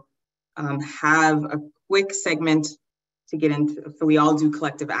to have a quick segment to get into, so we all do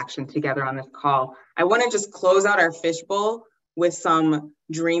collective action together on this call. I want to just close out our fishbowl with some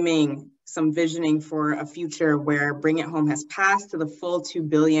dreaming, some visioning for a future where Bring It Home has passed to the full $2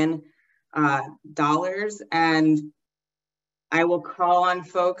 billion. And I will call on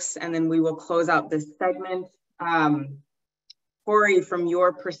folks and then we will close out this segment. Corey, from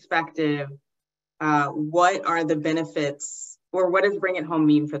your perspective, what are the benefits, or what does Bring It Home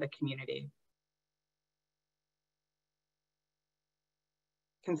mean for the community?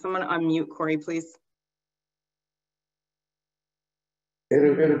 Can someone unmute Corey, please?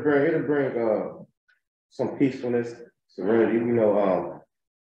 It'll bring some peacefulness, serenity. You know,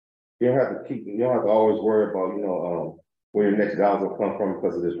 you don't have to always worry about, you know, where your next dollars will come from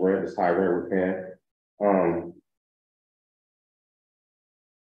because of this rent, this high rent we're paying.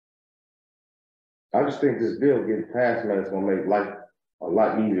 I just think this bill getting passed, man, it's gonna make life a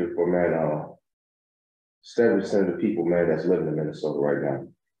lot easier for 70% of the people, man, that's living in Minnesota right now.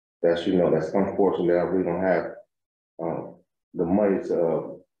 That's unfortunate that we don't have the money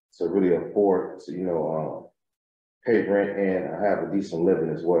to really afford to, you know, pay rent and have a decent living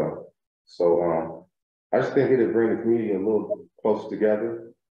as well. So I just think it'll bring the community a little closer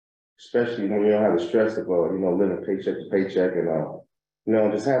together, especially when you don't have the stress of you know, living paycheck to paycheck and you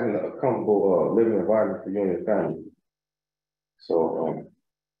know, just having a comfortable living environment for you and your family. So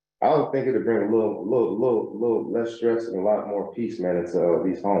I would think it'll bring a little less stress and a lot more peace, man, into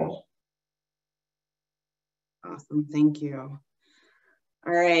these homes. Awesome, thank you.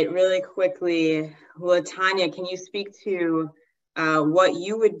 All right, really quickly, Latanya, can you speak to what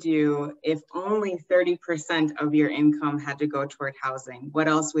you would do if only 30% of your income had to go toward housing? What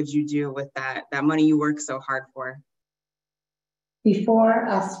else would you do with that money you work so hard for? Before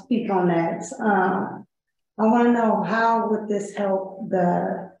I speak on that, I want to know, how would this help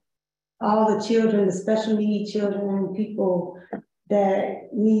all the children, the special needs children and people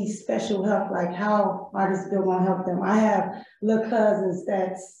that need special help, like how are this bill gonna help them? I have little cousins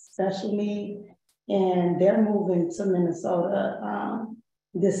that's special need, and they're moving to Minnesota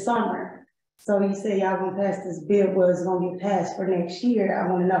this summer. So you say y'all gonna pass this bill, well, it's gonna be passed for next year.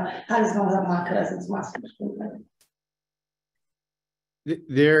 I wanna know how it's gonna help my cousins, my special needs.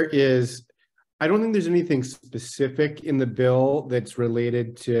 There is, I don't think there's anything specific in the bill that's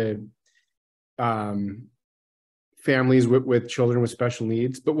related to families with children with special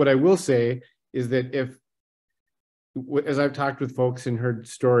needs. But what I will say is that as I've talked with folks and heard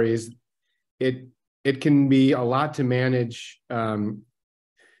stories, it can be a lot to manage,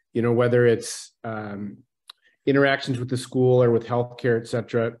 whether it's interactions with the school or with healthcare, et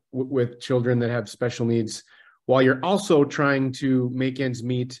cetera, with children that have special needs, while you're also trying to make ends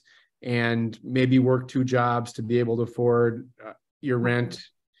meet and maybe work 2 jobs to be able to afford your rent.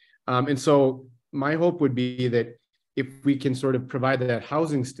 And so my hope would be that if we can sort of provide that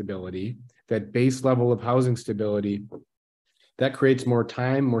housing stability, that base level of housing stability, that creates more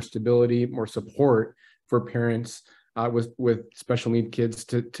time, more stability, more support for parents with special need kids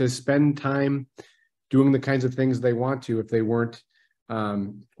to spend time doing the kinds of things they want to if they weren't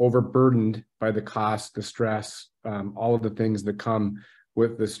overburdened by the cost, the stress, all of the things that come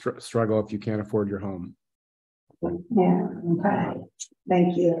with the struggle if you can't afford your home. Yeah, okay,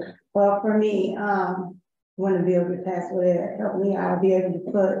 thank you. Well, for me, when the bill gets passed, will it help me? I'll be able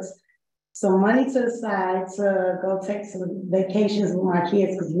to put some money to the side to go take some vacations with my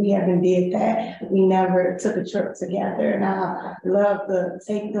kids, because we haven't did that. We never took a trip together, and I love to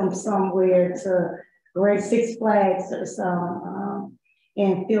take them somewhere to Great Six Flags or some,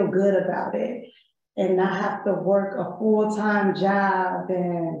 and feel good about it, and not have to work a full-time job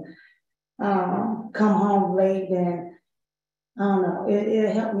and come home late. And I don't know,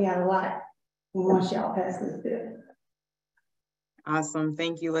 it helped me out a lot once y'all pass this bill. Awesome.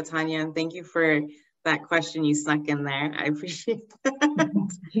 Thank you, Latanya. And thank you for that question you snuck in there. I appreciate that.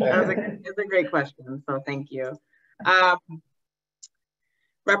 It's a great question. So thank you.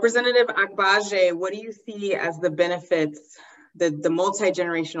 Representative Agbaje, what do you see as the benefits, the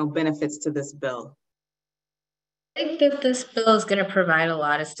multi-generational benefits to this bill? I think that this bill is going to provide a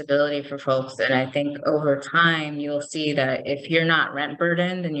lot of stability for folks. And I think over time, you'll see that if you're not rent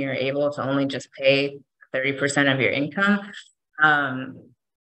burdened and you're able to only just pay 30% of your income,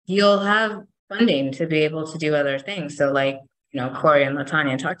 you'll have funding to be able to do other things. So like, Corey and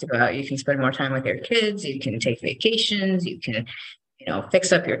Latanya talked about, you can spend more time with your kids, you can take vacations, you can,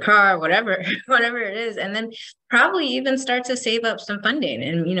 fix up your car, whatever it is, and then probably even start to save up some funding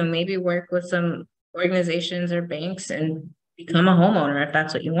and, maybe work with some organizations or banks and become a homeowner if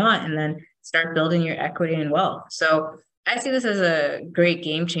that's what you want, and then start building your equity and wealth. So I see this as a great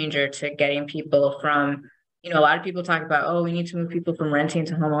game changer to getting people from, a lot of people talk about, oh, we need to move people from renting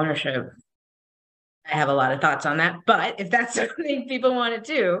to home ownership. I have a lot of thoughts on that, but if that's something people want to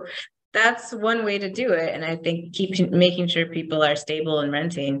do, that's one way to do it. And I think making sure people are stable in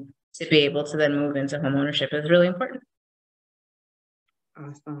renting to be able to then move into home ownership is really important.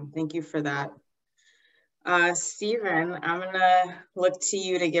 Awesome. Thank you for that. Stephen, I'm going to look to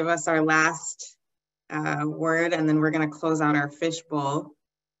you to give us our last word, and then we're going to close out our fishbowl.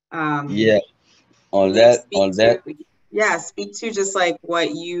 Yeah, speak to just like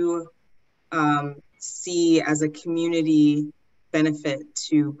what you see as a community benefit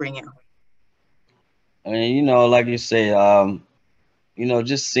to bring it home. I mean, like you say,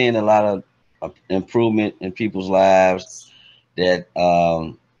 just seeing a lot of improvement in people's lives, that,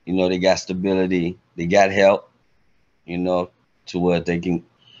 they got stability, they got help, to where they can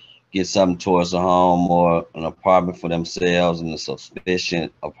get something towards a home or an apartment for themselves, and a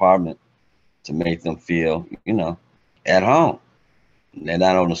sufficient apartment to make them feel, at home. They're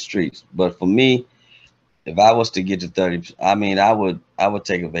not on the streets. But for me, if I was to get to 30, I mean, I would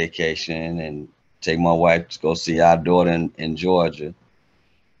take a vacation and take my wife to go see our daughter in Georgia,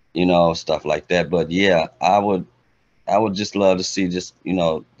 stuff like that. But yeah, I would just love to see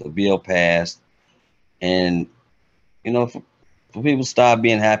the bill passed, and, for people to start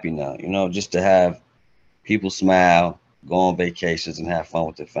being happy now, just to have people smile, go on vacations, and have fun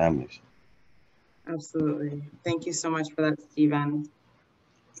with their families. Absolutely. Thank you so much for that, Stephen.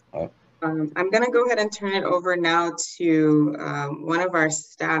 I'm going to go ahead and turn it over now to one of our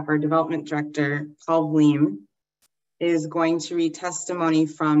staff, our development director, Paul Bleem, is going to read testimony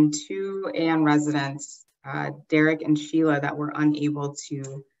from 2 Aeon residents, Derek and Sheila, that were unable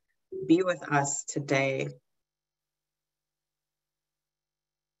to be with us today.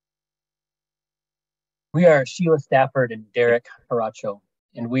 We are Sheila Stafford and Derek Haracho,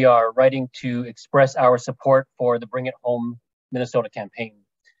 and we are writing to express our support for the Bring It Home Minnesota campaign.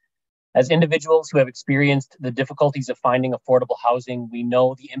 As individuals who have experienced the difficulties of finding affordable housing, we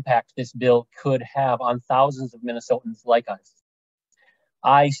know the impact this bill could have on thousands of Minnesotans like us.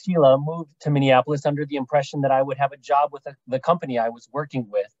 I, Sheila, moved to Minneapolis under the impression that I would have a job with the company I was working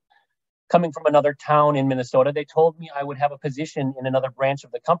with. Coming from another town in Minnesota, they told me I would have a position in another branch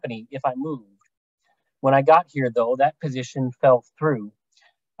of the company if I moved. When I got here, though, that position fell through.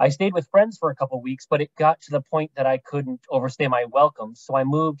 I stayed with friends for a couple of weeks, but it got to the point that I couldn't overstay my welcome, so I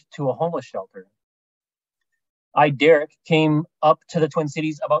moved to a homeless shelter. I, Derek, came up to the Twin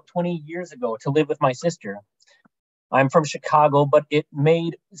Cities about 20 years ago to live with my sister. I'm from Chicago, but it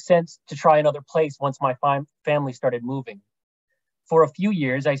made sense to try another place once my family started moving. For a few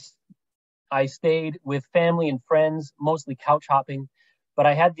years, I stayed with family and friends, mostly couch hopping, but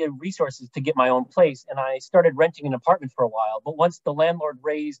I had the resources to get my own place, and I started renting an apartment for a while. But once the landlord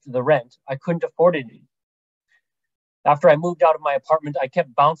raised the rent, I couldn't afford it anymore. After I moved out of my apartment, I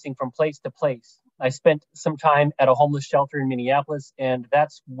kept bouncing from place to place. I spent some time at a homeless shelter in Minneapolis, and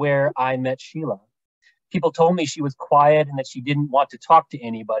that's where I met Sheila. People told me she was quiet and that she didn't want to talk to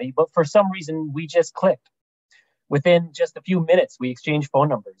anybody, but for some reason, we just clicked. Within just a few minutes, we exchanged phone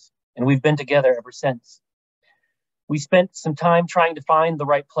numbers, and we've been together ever since. We spent some time trying to find the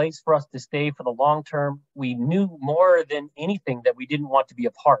right place for us to stay for the long term. We knew more than anything that we didn't want to be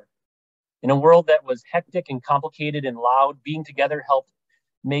apart. In a world that was hectic and complicated and loud, being together helped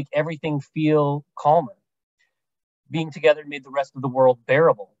make everything feel calmer. Being together made the rest of the world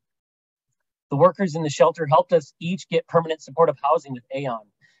bearable. The workers in the shelter helped us each get permanent supportive housing with Aeon.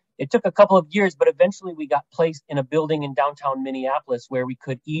 It took a couple of years, but eventually we got placed in a building in downtown Minneapolis where we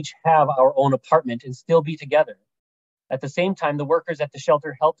could each have our own apartment and still be together. At the same time, the workers at the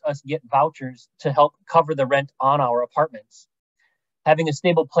shelter helped us get vouchers to help cover the rent on our apartments. Having a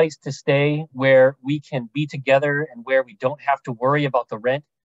stable place to stay where we can be together and where we don't have to worry about the rent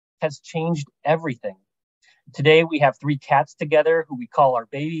has changed everything. Today, we have 3 cats together who we call our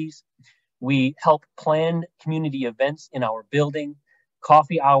babies. We help plan community events in our building,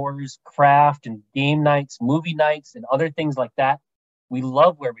 coffee hours, craft and game nights, movie nights, and other things like that. We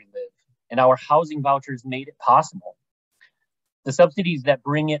love where we live, and our housing vouchers made it possible. The subsidies that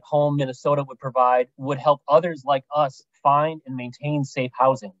Bring It Home Minnesota would provide would help others like us find and maintain safe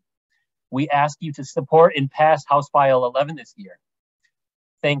housing. We ask you to support and pass House File 11 this year.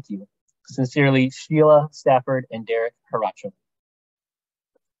 Thank you. Sincerely, Sheila Stafford and Derek Haracho.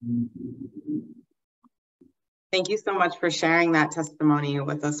 Thank you so much for sharing that testimony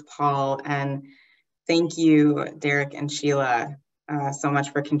with us, Paul. And thank you, Derek and Sheila, so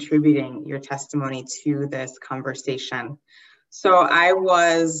much for contributing your testimony to this conversation. So I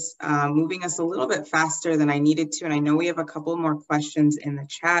was moving us a little bit faster than I needed to, and I know we have a couple more questions in the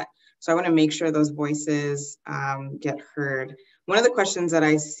chat, so I want to make sure those voices get heard. One of the questions that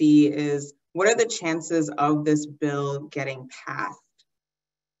I see is, what are the chances of this bill getting passed?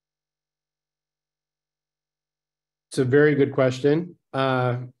 It's a very good question.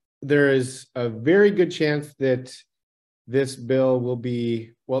 There is a very good chance that this bill will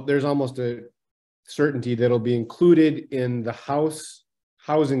be, well, there's almost a certainty that it'll be included in the House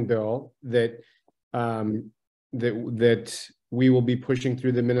housing bill that that we will be pushing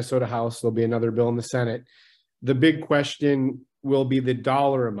through the Minnesota House. There'll be another bill in the Senate. The big question will be the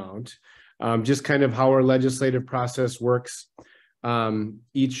dollar amount, just kind of how our legislative process works.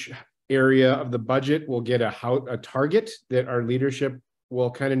 Each area of the budget will get a target that our leadership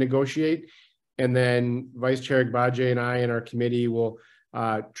will kind of negotiate. And then Vice Chair Agbaje and I and our committee will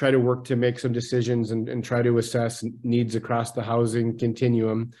try to work to make some decisions and try to assess needs across the housing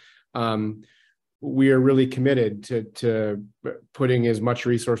continuum. We are really committed to putting as much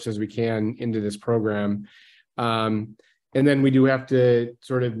resource as we can into this program. And then we do have to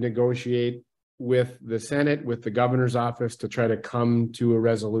sort of negotiate with the Senate, with the governor's office to try to come to a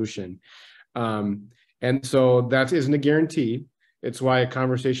resolution. And so that isn't a guarantee. It's why a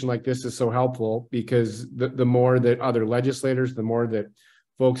conversation like this is so helpful, because the more that other legislators, the more that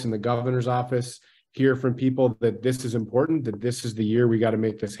folks in the governor's office hear from people that this is important, that this is the year we got to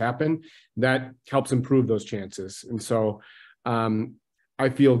make this happen, that helps improve those chances. And so I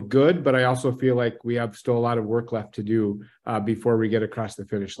feel good, but I also feel like we have still a lot of work left to do before we get across the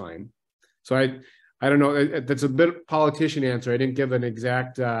finish line. So I don't know, that's a bit politician answer. I didn't give an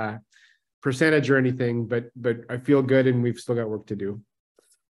exact percentage or anything, but I feel good and we've still got work to do.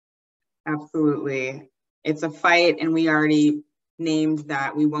 Absolutely. It's a fight, and we already named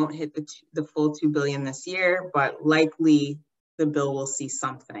that we won't hit the full $2 billion this year, but likely the bill will see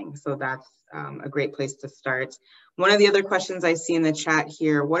something. So that's a great place to start. One of the other questions I see in the chat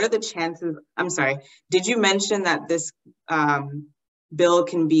here, what are the chances, I'm sorry, did you mention that this bill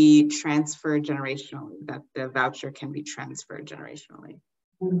can be transferred generationally, that the voucher can be transferred generationally?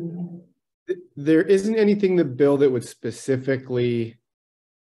 There isn't anything in the bill that would specifically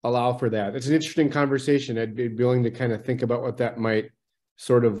allow for that. It's an interesting conversation. I'd be willing to kind of think about what that might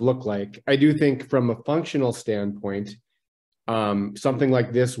sort of look like. I do think from a functional standpoint, something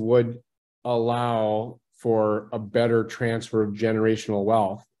like this would allow for a better transfer of generational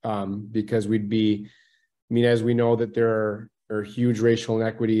wealth, because we'd be, I mean, as we know that there are huge racial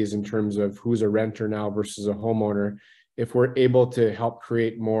inequities in terms of who's a renter now versus a homeowner. If we're able to help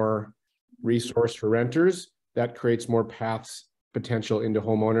create more resource for renters, that creates more paths potential into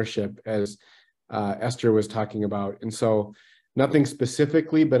home ownership, as Esther was talking about. And so nothing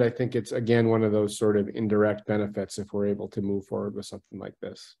specifically, but I think it's, again, one of those sort of indirect benefits if we're able to move forward with something like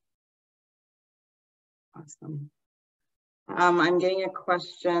this. Awesome. I'm getting a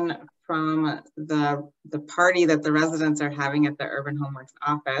question from the party that the residents are having at the Urban Homeworks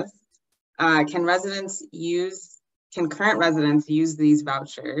office. Can current residents use these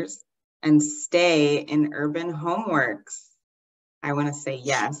vouchers and stay in Urban Homeworks? I want to say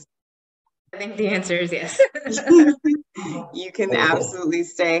yes. I think the answer is yes. You can absolutely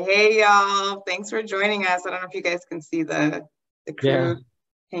stay. Hey, y'all. Thanks for joining us. I don't know if you guys can see the crew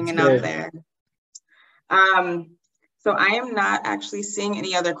hanging out there. So I am not actually seeing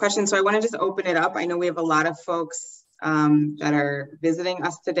any other questions. So I want to just open it up. I know we have a lot of folks that are visiting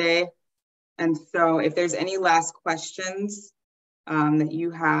us today. And so if there's any last questions that you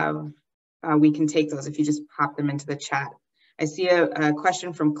have, we can take those if you just pop them into the chat. I see a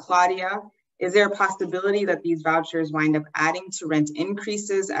question from Claudia. Is there a possibility that these vouchers wind up adding to rent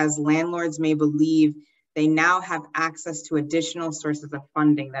increases as landlords may believe they now have access to additional sources of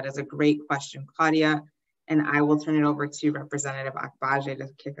funding? That is a great question, Claudia. And I will turn it over to Representative Agbaje to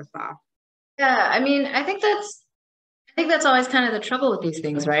kick us off. Yeah, I mean, I think that's always kind of the trouble with these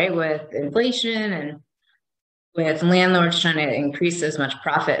things, right? With inflation and with landlords trying to increase as much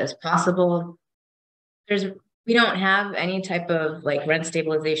profit as possible. We don't have any type of like rent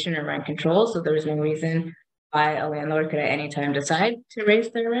stabilization or rent control, so there's no reason why a landlord could at any time decide to raise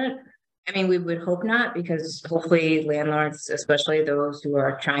their rent. I mean, we would hope not, because hopefully landlords, especially those who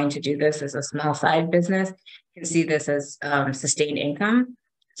are trying to do this as a small side business, can see this as sustained income.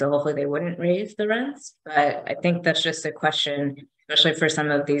 So hopefully they wouldn't raise the rents. But I think that's just a question, especially for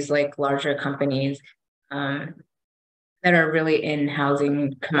some of these like larger companies that are really in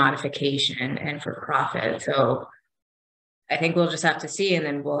housing commodification and for profit. So I think we'll just have to see, and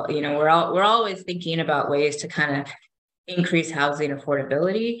then we'll, you know, we're always thinking about ways to kind of increase housing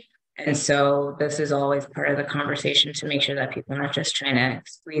affordability. And so this is always part of the conversation to make sure that people aren't just trying to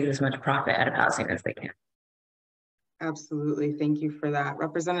squeeze as much profit out of housing as they can. Absolutely. Thank you for that.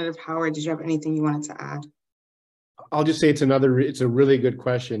 Representative Howard, did you have anything you wanted to add? I'll just say it's a really good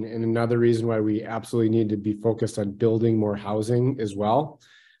question, and another reason why we absolutely need to be focused on building more housing as well.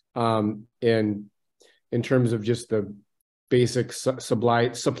 And in terms of just the basic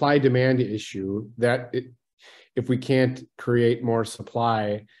supply demand issue, that if we can't create more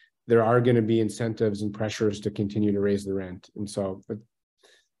supply, there are going to be incentives and pressures to continue to raise the rent. And so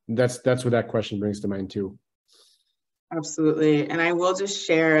that's what that question brings to mind too. Absolutely. And I will just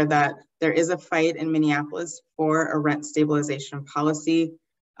share that there is a fight in Minneapolis for a rent stabilization policy.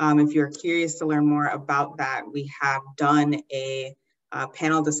 If you're curious to learn more about that, we have done a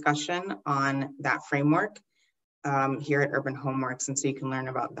panel discussion on that framework here at Urban Homeworks. And so you can learn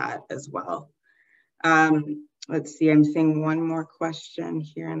about that as well. Let's see, I'm seeing one more question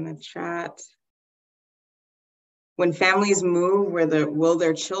here in the chat. When families move, will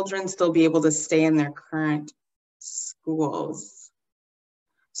their children still be able to stay in their current schools?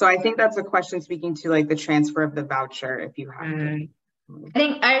 So I think that's a question speaking to like the transfer of the voucher, if you have to. I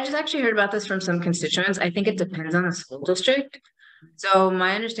think I just actually heard about this from some constituents. I think it depends on the school district. So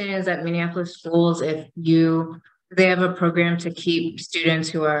my understanding is that Minneapolis schools, if they have a program to keep students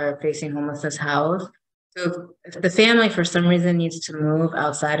who are facing homelessness housed. So if the family for some reason needs to move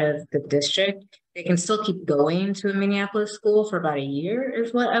outside of the district, they can still keep going to a Minneapolis school for about a year,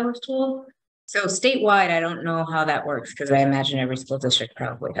 is what I was told. So statewide, I don't know how that works, because I imagine every school district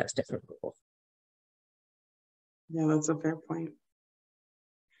probably has different rules. Yeah, that's a fair point.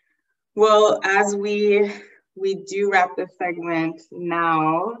 Well, as we do wrap this segment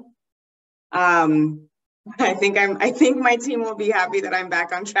now, I think my team will be happy that I'm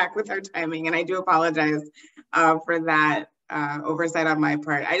back on track with our timing, and I do apologize for that oversight on my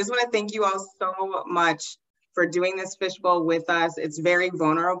part. I just want to thank you all so much for doing this fishbowl with us. It's very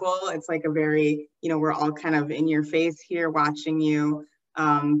vulnerable. It's like a very, we're all kind of in your face here watching you.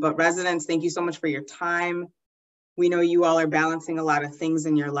 But residents, thank you so much for your time. We know you all are balancing a lot of things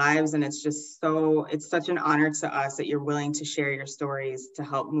in your lives, and it's such an honor to us that you're willing to share your stories to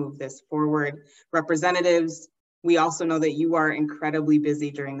help move this forward. Representatives, we also know that you are incredibly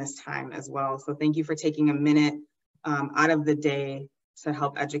busy during this time as well. So thank you for taking a minute out of the day to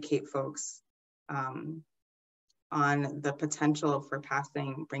help educate folks on the potential for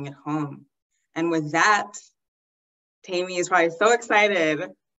passing Bring It Home. And with that, Tammy is probably so excited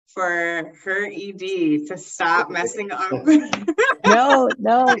for her ED to stop messing up. No,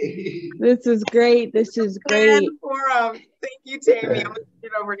 this is great. This is great. Thank you, Tammy. I'm gonna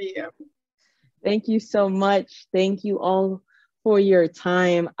get over to you. Thank you so much. Thank you all for your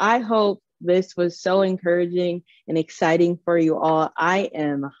time. I hope this was so encouraging and exciting for you all. I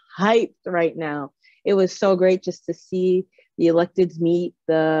am hyped right now. It was so great just to see the electeds meet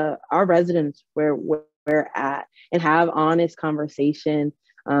our residents where we're at and have honest conversation.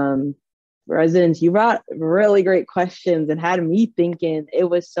 Residents, you brought really great questions and had me thinking. It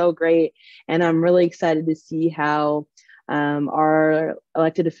was so great. And I'm really excited to see how our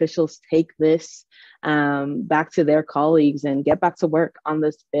elected officials take this back to their colleagues and get back to work on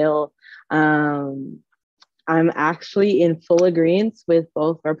this bill. I'm actually in full agreement with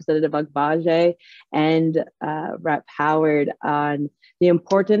both Representative Agbaje and Rep. Howard on the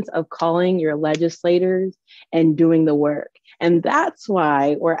importance of calling your legislators and doing the work. And that's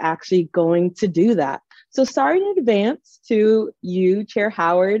why we're actually going to do that. So sorry in advance to you, Chair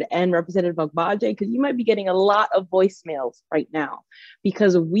Howard and Representative Agbaje, because you might be getting a lot of voicemails right now,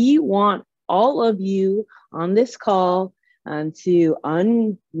 because we want all of you on this call to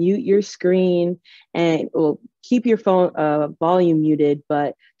unmute your screen and keep your phone volume muted,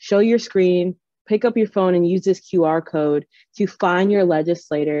 but show your screen, pick up your phone and use this QR code to find your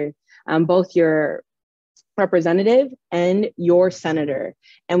legislator, both your representative and your senator.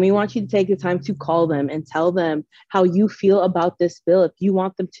 And we want you to take the time to call them and tell them how you feel about this bill. If you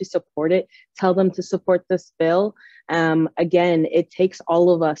want them to support it, tell them to support this bill. Again, it takes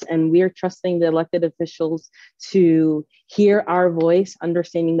all of us, and we're trusting the elected officials to hear our voice,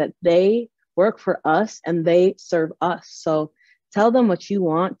 understanding that they work for us and they serve us. So tell them what you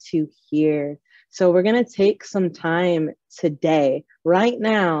want to hear. So we're going to take some time today, right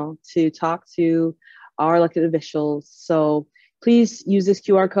now, to talk to our elected officials. So please use this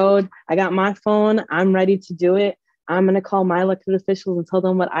QR code. I got my phone. I'm ready to do it. I'm going to call my elected officials and tell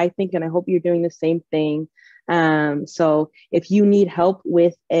them what I think, and I hope you're doing the same thing. So if you need help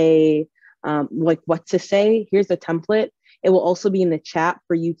with like what to say, here's a template. It will also be in the chat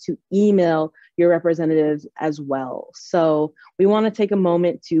for you to email your representatives as well. So we want to take a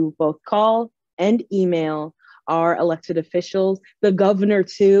moment to both call and email our elected officials, the governor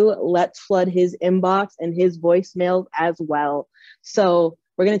too. Let's flood his inbox and his voicemails as well. So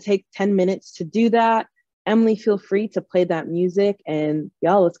we're going to take 10 minutes to do that. Emily, feel free to play that music, and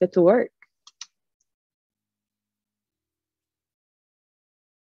y'all, let's get to work.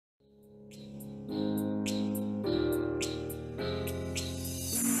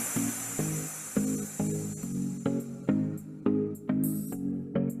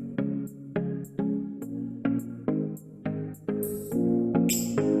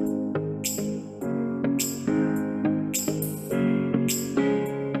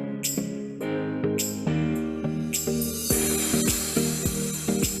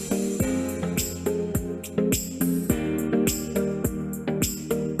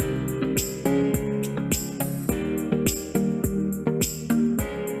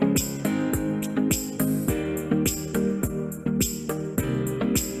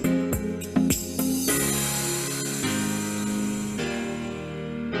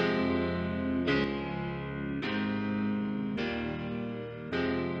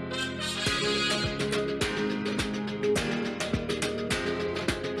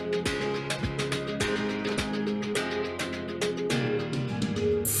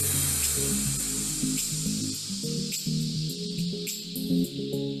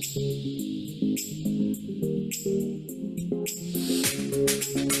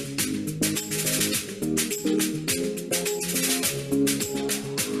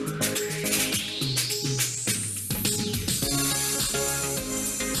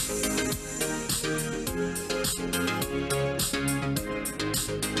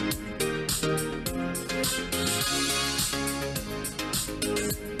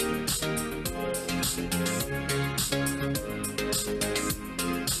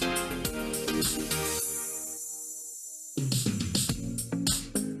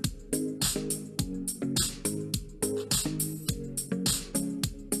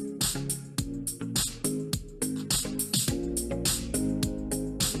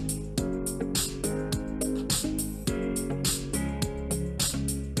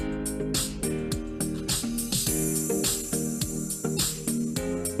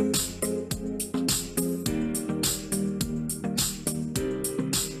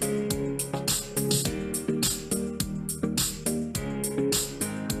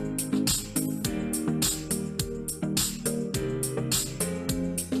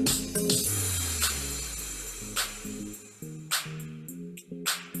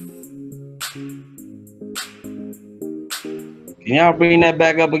 Can y'all bring that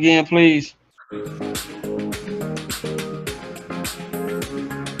back up again, please?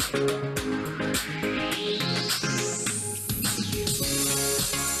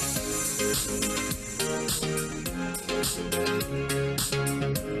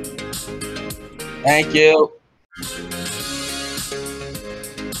 Thank you.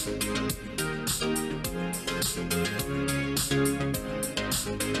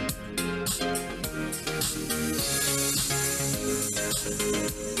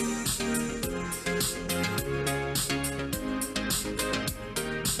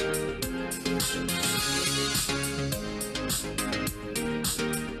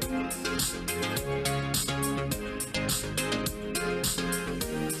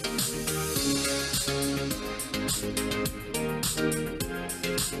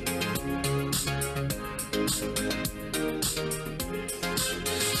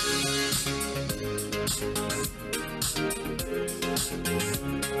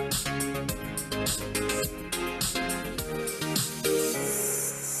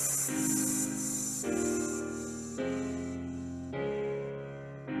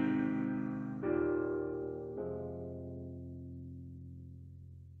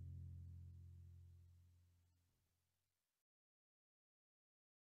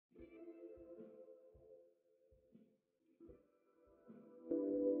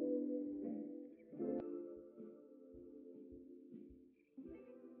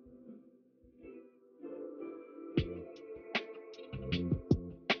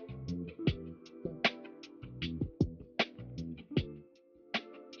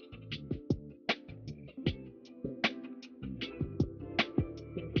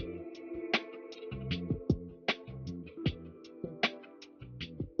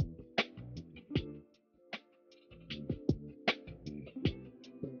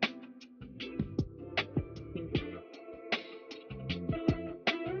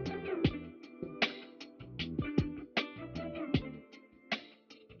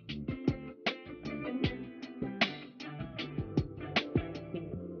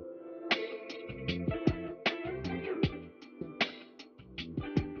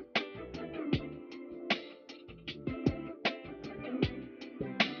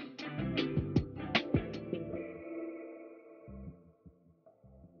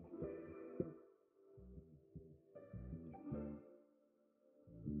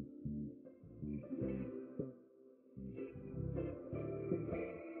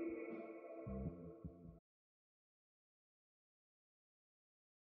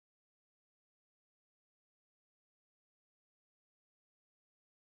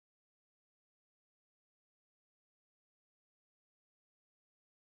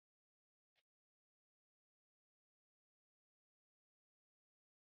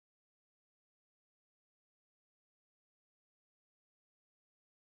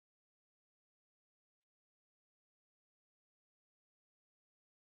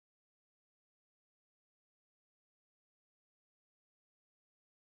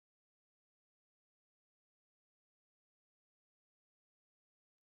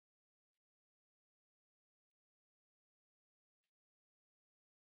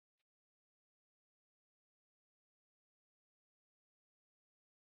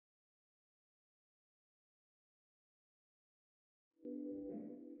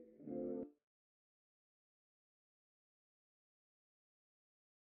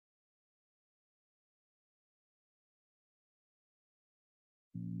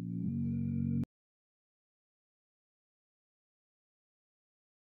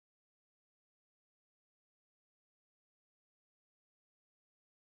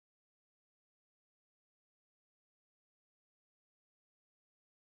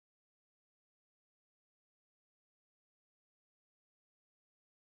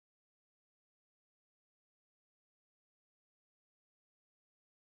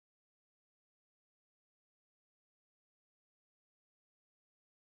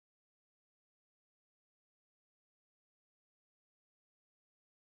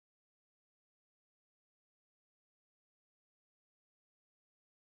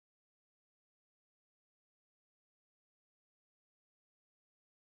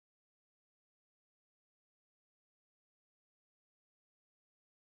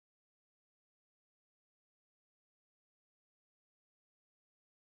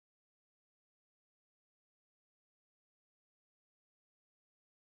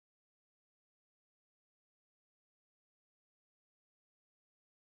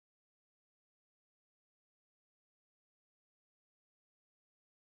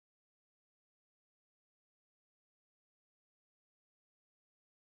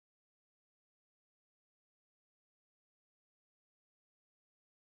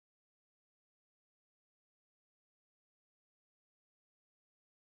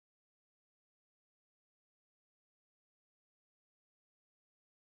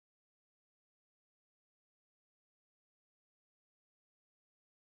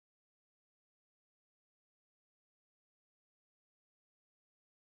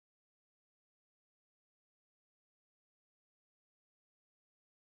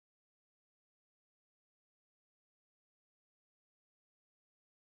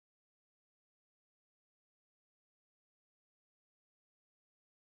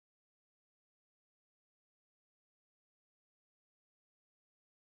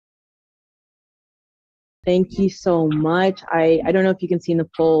 Thank you so much. I don't know if you can see in the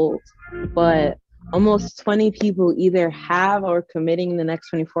polls, but almost 20 people either have or committing in the next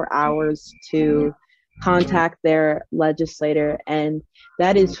 24 hours to contact their legislator. And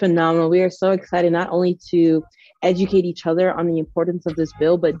that is phenomenal. We are so excited not only to educate each other on the importance of this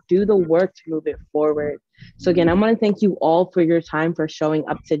bill, but do the work to move it forward. So again, I want to thank you all for your time, for showing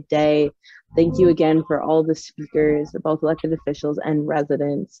up today. Thank you again for all the speakers, both elected officials and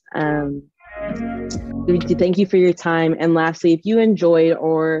residents. Thank you for your time. And lastly, if you enjoyed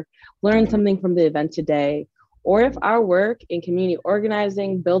or learned something from the event today, or if our work in community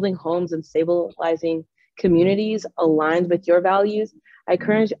organizing, building homes, and stabilizing communities aligns with your values, I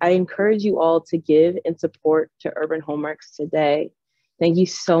encourage you all to give in support to Urban Homeworks today. Thank you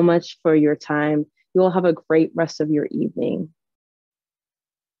so much for your time. You all have a great rest of your evening.